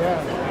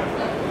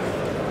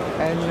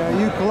 Yeah. And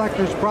you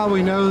collectors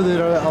probably know that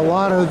a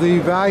lot of the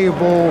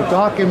valuable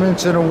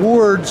documents and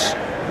awards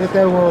that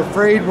they were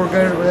afraid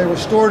they were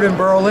stored in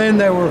Berlin,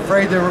 they were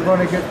afraid they were going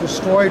to get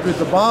destroyed with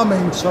the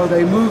bombing, so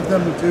they moved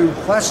them to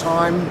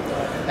Klessheim,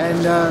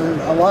 and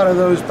a lot of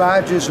those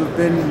badges have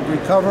been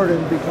recovered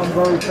and become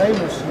very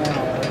famous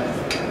now.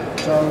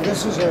 So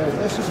this is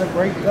a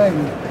great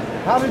thing.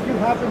 How did you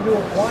happen to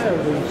acquire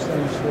these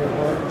things here?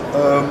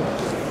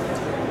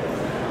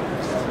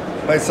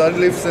 My son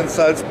lives in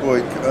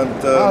Salzburg,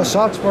 and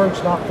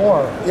Salzburg's not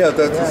far. Yeah,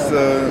 that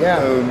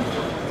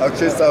is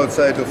just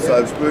outside of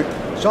Salzburg.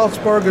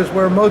 Salzburg is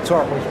where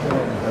Mozart was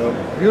born.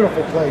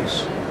 Beautiful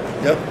place.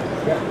 Yeah.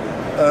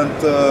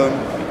 And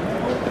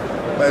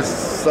my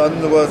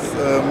son was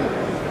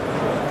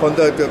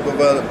contacted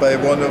by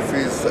one of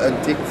his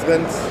antique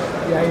friends.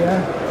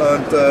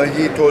 And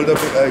he told him,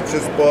 I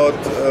just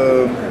bought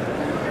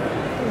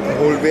a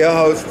whole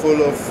warehouse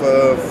full of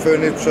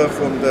furniture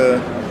from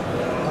the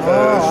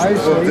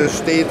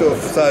state of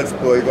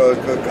Salzburg, or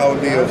the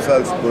county of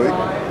Salzburg.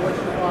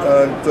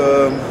 And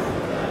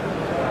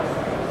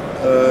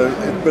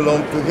it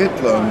belonged to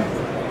Hitler.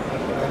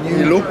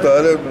 He looked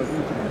at it,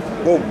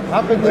 boom.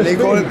 And he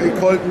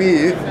called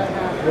me,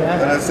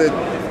 and I said,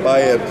 buy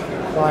it.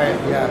 Buy it,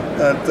 yeah.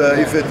 And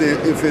if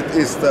it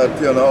is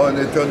that, you know, and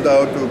it turned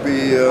out to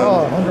be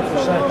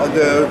 100%. And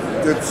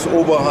it's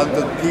over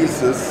 100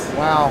 pieces.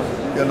 Wow.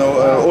 You know,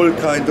 all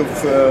kind of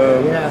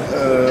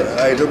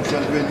items.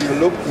 And when you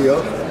look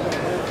here,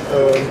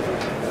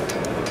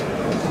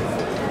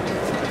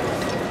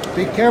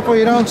 be careful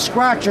you don't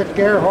scratch it,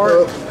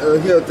 Gerhard.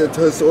 Here, that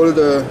has all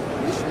the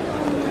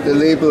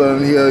label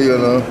on here, you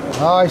know.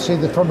 Oh, I see,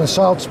 from the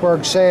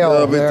Salzburg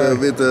sale.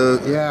 With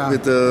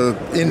the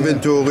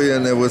inventory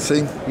and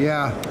everything.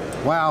 Yeah,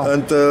 wow.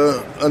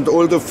 And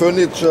all the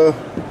furniture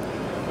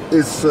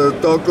is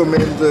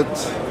documented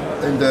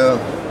in the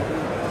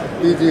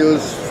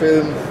videos,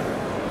 film,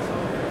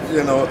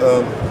 you know.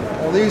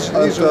 Well,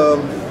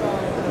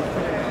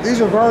 these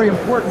are very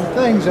important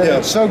things, and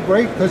it's so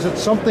great because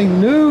it's something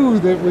new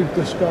that we've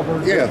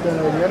discovered. Yeah,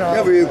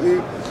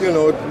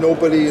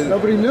 nobody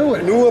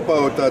knew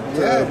about that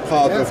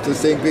part of the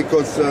thing,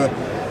 because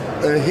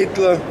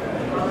Hitler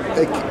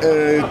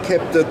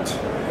kept it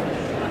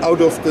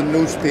out of the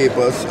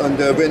newspapers, and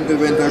when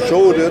they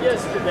showed it,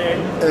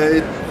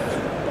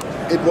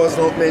 it was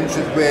not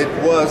mentioned where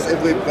it was.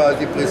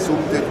 Everybody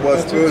presumed it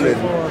was Berlin,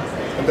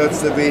 and that's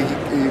the way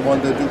he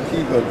wanted to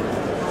keep it.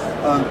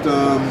 And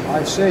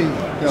I see.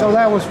 Yeah. So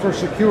that was for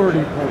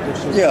security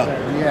purposes.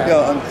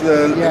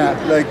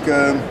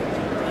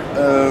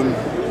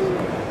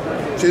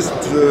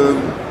 Just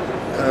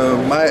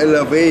mile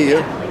away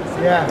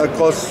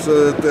across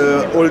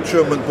the old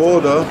German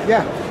border.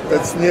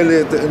 That's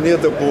near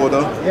the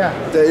border.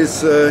 There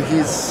is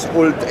his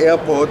old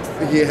airport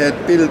he had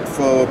built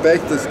for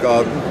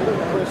Berchtesgaden.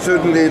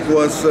 Certainly it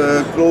was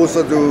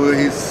closer to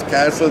his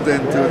castle than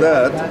to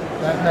that.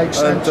 That makes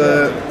sense.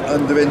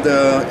 And when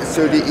the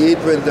 38,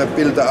 when they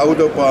built the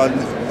Autobahn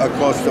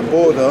across the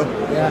border,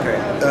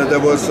 there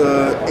was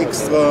an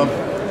extra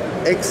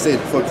exit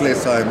for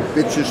Klessheim,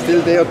 which is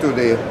still there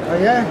today. Oh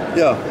yeah?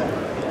 Yeah.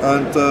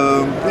 And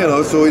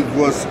so it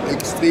was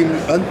extremely.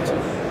 And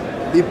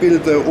we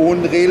built our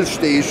own rail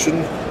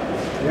station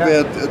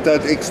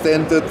that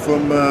extended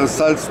from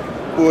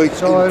Salzburg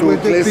So into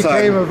it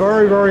became Glesheim. a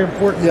very, very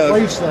important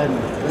place then.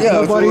 Yeah,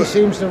 Nobody so-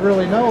 seems to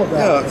really know about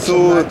Yeah, it so,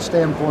 from that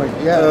standpoint.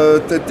 Yeah.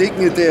 The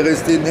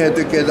dignitaries didn't have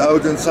to get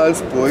out in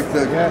Salzburg.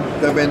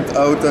 They went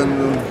out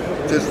and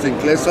just in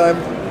Glesheim,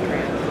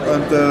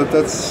 and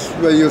that's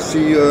where you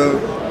see.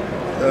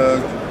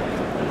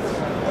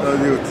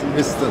 You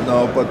missed it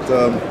now, but.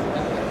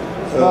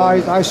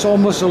 I saw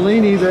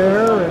Mussolini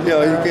there. And,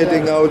 yeah, you're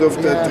getting out of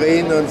the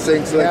train and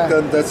things like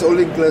that. That's all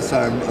in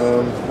Glesheim.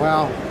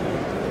 Wow.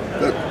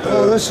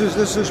 Oh, this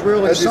is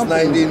really that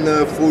something. That is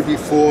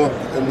 1944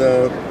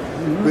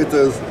 with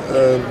the.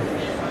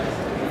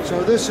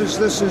 So this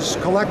is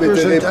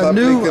collectors With the a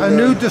new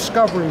Republican,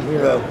 discovery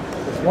here.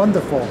 Yeah.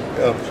 Wonderful.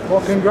 Yeah.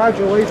 Well,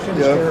 congratulations,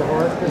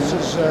 Gerhard. This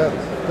is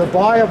the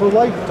buy of a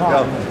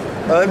lifetime.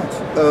 Yeah. And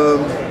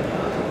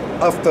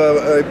after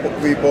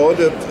we bought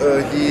it,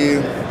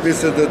 he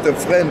visited a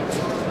friend,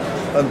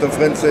 and the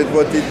friend said,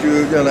 "What did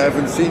you? And I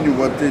haven't seen you.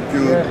 What did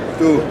you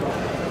do?"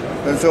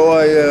 And so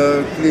I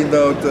cleaned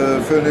out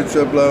the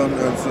furniture blown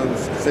and some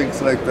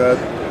things like that.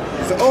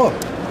 He said, "Oh,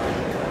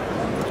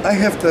 I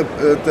have the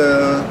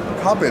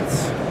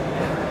carpets."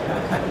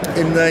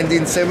 In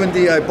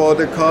 1970, I bought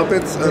the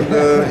carpets, and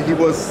he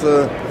was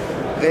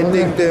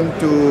renting them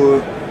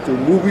to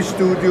movie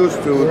studios,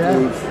 to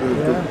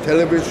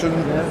television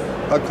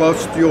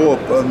across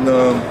Europe. And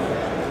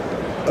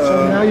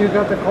so now you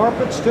got the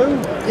carpets too?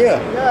 Yeah,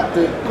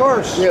 of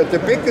course. Yeah, the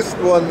biggest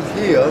one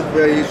here,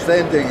 where he's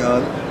standing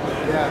on,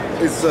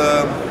 is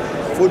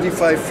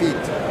 45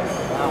 feet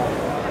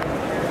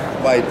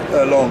wide,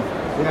 long,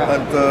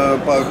 and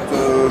about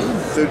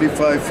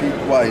 35 feet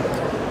wide.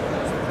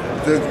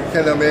 You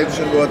can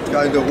imagine what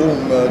kind of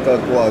room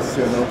that was,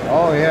 you know.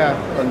 Oh yeah.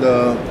 And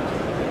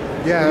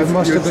it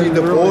must you have been see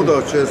the really...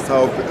 border just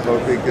how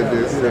big it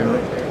is, you know.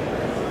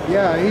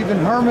 Yeah, even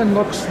Herman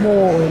looks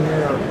small in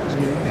there.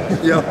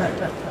 Yeah.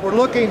 We're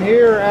looking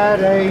here at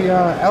a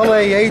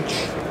LAH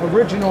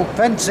original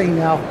fencing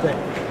outfit.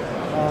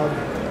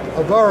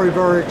 A very,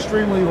 very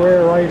extremely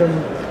rare item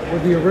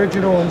with the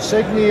original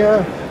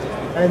insignia,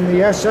 and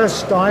the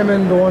SS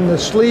diamond on the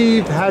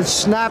sleeve has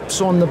snaps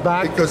on the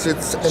back. Because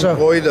it's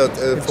embroidered.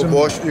 For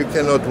wash, you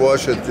cannot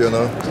wash it, you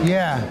know.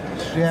 Yeah.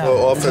 For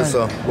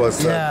officer was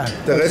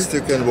the rest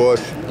you can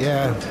wash.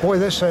 Yeah. Boy,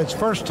 it's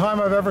first time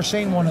I've ever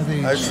seen one of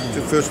these. It's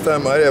the first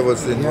time I ever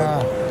seen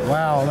one.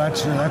 Wow,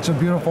 that's a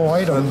beautiful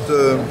item.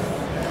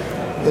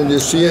 And you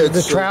see it.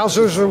 The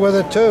trousers are with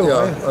it too.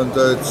 Yeah, right? and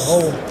it's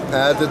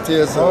added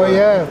here. So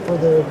for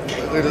the.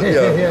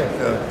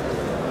 Yeah.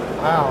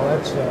 Wow,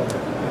 that's.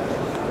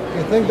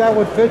 You think that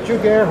would fit you,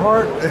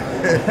 Gerhard?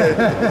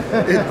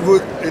 It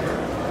would.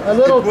 A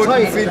little it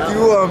wouldn't tight. fit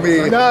you or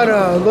me.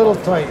 No, a little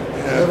tight.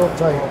 A little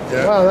tight.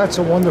 Yeah. Wow, that's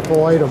a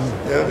wonderful item.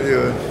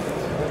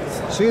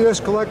 Yeah. See this,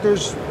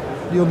 collectors?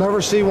 You'll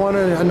never see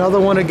another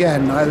one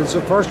again. It's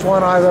the first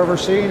one I've ever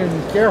seen,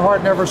 and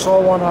Gerhard never saw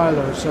one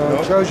either. So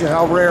it shows you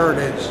how rare it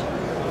is.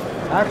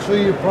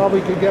 Actually, you probably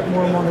could get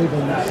more money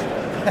than that.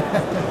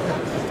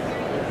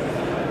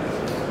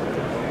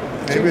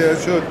 Maybe I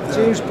should.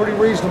 Seems pretty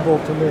reasonable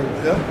to me.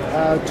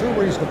 Yeah. Too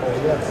reasonable.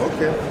 Yes.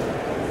 Okay.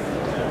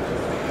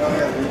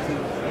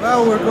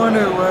 Well, we're going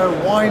to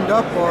wind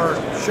up our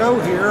show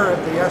here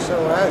at the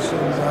SOS,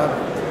 and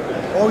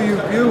all you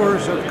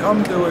viewers have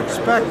come to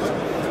expect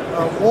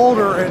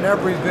Walter in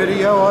every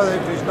video.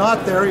 If he's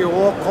not there, you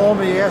all call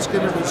me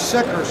asking if he's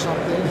sick or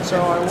something.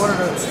 So I wanted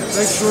to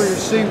make sure you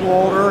see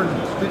Walter.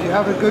 And did you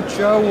have a good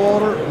show,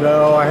 Walter?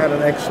 No, I had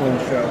an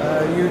excellent show.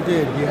 You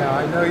did, yeah.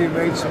 I know you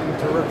made some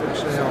terrific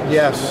sales.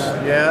 Yes,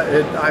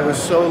 I was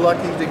so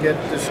lucky to get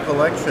this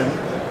collection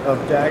of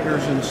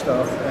daggers and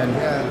stuff, and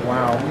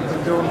wow,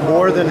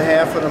 more than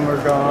half of them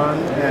are gone,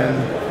 and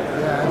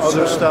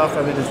other stuff.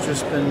 I mean, it's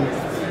just been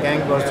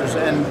gangbusters,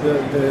 and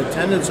the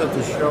attendance of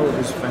the show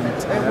is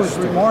fantastic. It was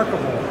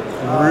remarkable.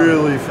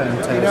 Really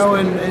fantastic. You know,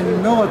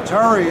 in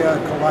military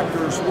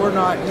collectors, we're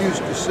not used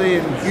to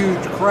seeing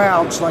huge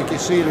crowds like you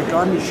see at a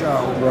gun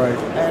show. Right.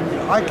 And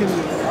I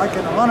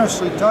can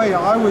honestly tell you,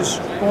 I was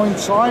going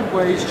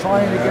sideways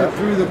trying to get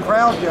through the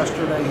crowd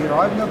yesterday here.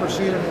 I've never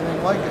seen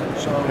anything like it.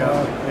 So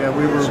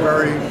we were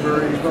very,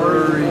 very,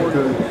 very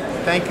good.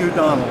 Thank you,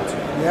 Donald.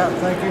 Yeah,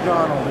 thank you,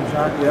 Donald.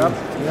 Exactly. Yep.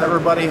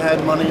 Everybody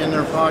had money in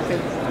their pocket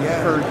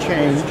for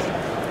change.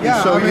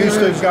 Yeah, so used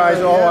to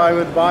guys, I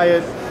would buy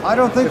it. I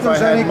don't think if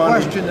there's I had any money.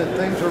 question that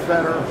things are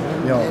better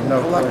in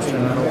no collecting.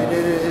 question at all.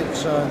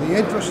 It's the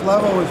interest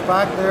level is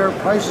back there.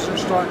 Prices are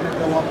starting to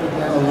go up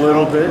again. A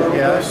little bit,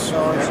 yes.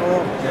 So it's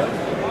all.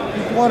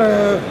 People want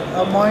a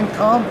Mein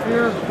Kampf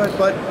here,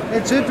 but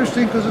it's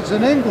interesting because it's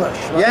in English.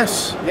 Right?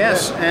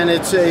 Yes, and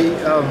it's a.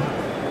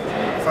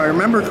 If I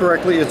remember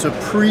correctly, it's a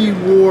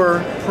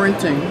pre-war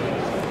printing.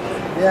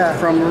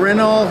 From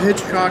Reynold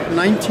Hitchcock,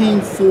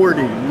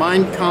 1940.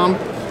 Mein Kampf,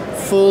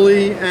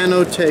 fully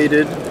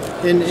annotated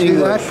in English. See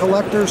that,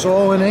 collectors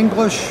all in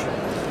English?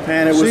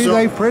 And it was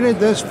they printed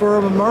this for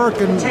an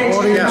American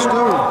audience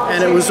too.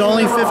 And it was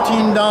only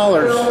 $15.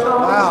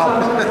 Wow,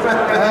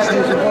 that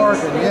is a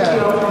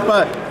bargain,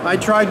 But I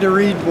tried to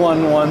read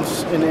one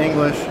once in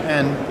English,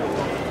 and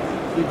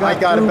I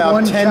got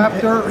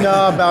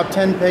about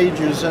 10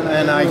 pages,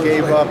 and I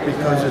gave up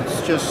because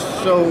it's just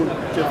so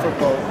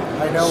difficult.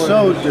 I know.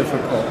 So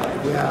difficult.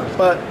 Yeah.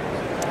 But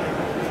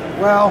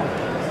well,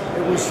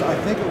 I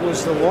think it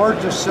was the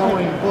largest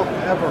selling book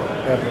ever.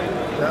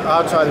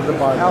 Outside of the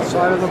Bible.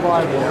 Outside of the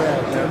Bible,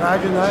 yeah. Can you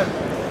imagine that?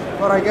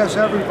 But I guess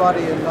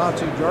everybody in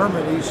Nazi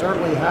Germany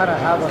certainly had to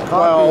have a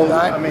copy of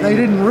that. I mean, they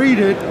didn't read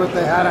it, but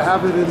they had to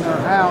have it in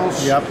their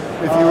house. Yep.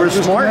 If you were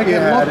smart, you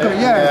had it.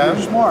 Yeah, if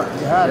you were smart,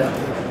 you had it.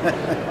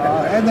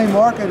 And they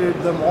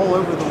marketed them all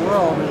over the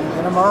world,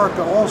 in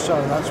America also.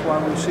 That's why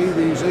we see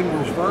these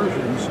English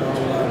versions. So,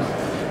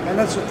 and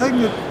that's the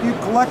thing that you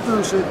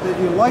collectors that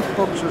you like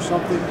books or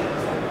something,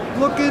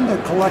 look into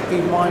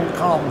collecting Mein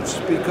Kampfs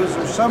because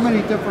there's so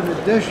many different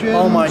editions,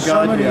 oh my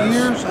God, so many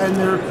years, and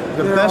there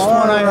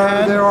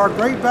are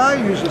great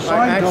values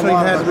assigned to a lot. I actually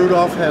had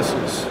Rudolf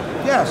Hess's.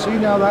 Yeah, see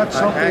now that's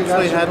something. I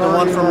actually had the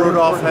one from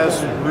Rudolf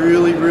Hess,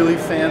 really, really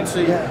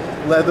fancy,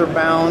 leather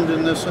bound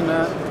and this and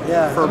that.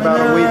 Yeah, for about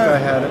a week I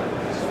had it.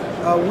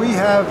 We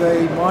have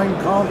a Mein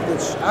Kampf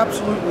that's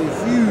absolutely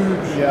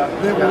huge.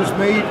 That was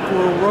made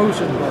for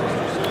Rosenberg.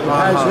 It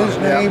has his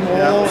name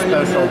all in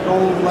the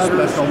gold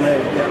letters. Special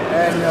made,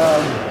 And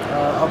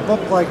a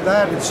book like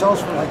that, it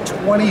sells for like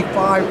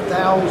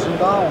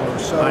 $25,000.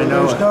 So I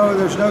know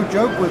there's no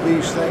joke with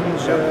these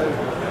things,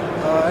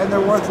 and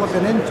they're worth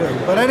looking into.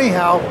 But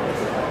anyhow,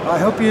 I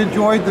hope you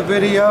enjoyed the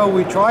video.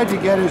 We tried to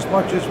get as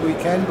much as we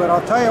can, but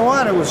I'll tell you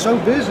what, it was so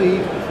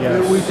busy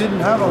that we didn't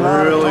have a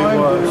lot of time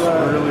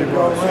to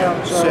go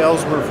around. So,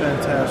 sales were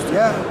fantastic.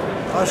 Yeah,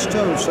 us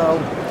too.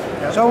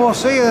 So we'll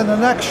see you in the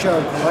next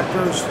show,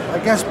 collectors. I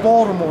guess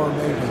Baltimore,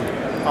 maybe.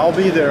 I'll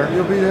be there.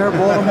 You'll be there,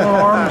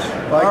 Baltimore Arms?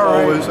 Like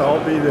always,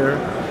 I'll be there.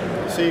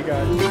 See you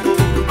guys.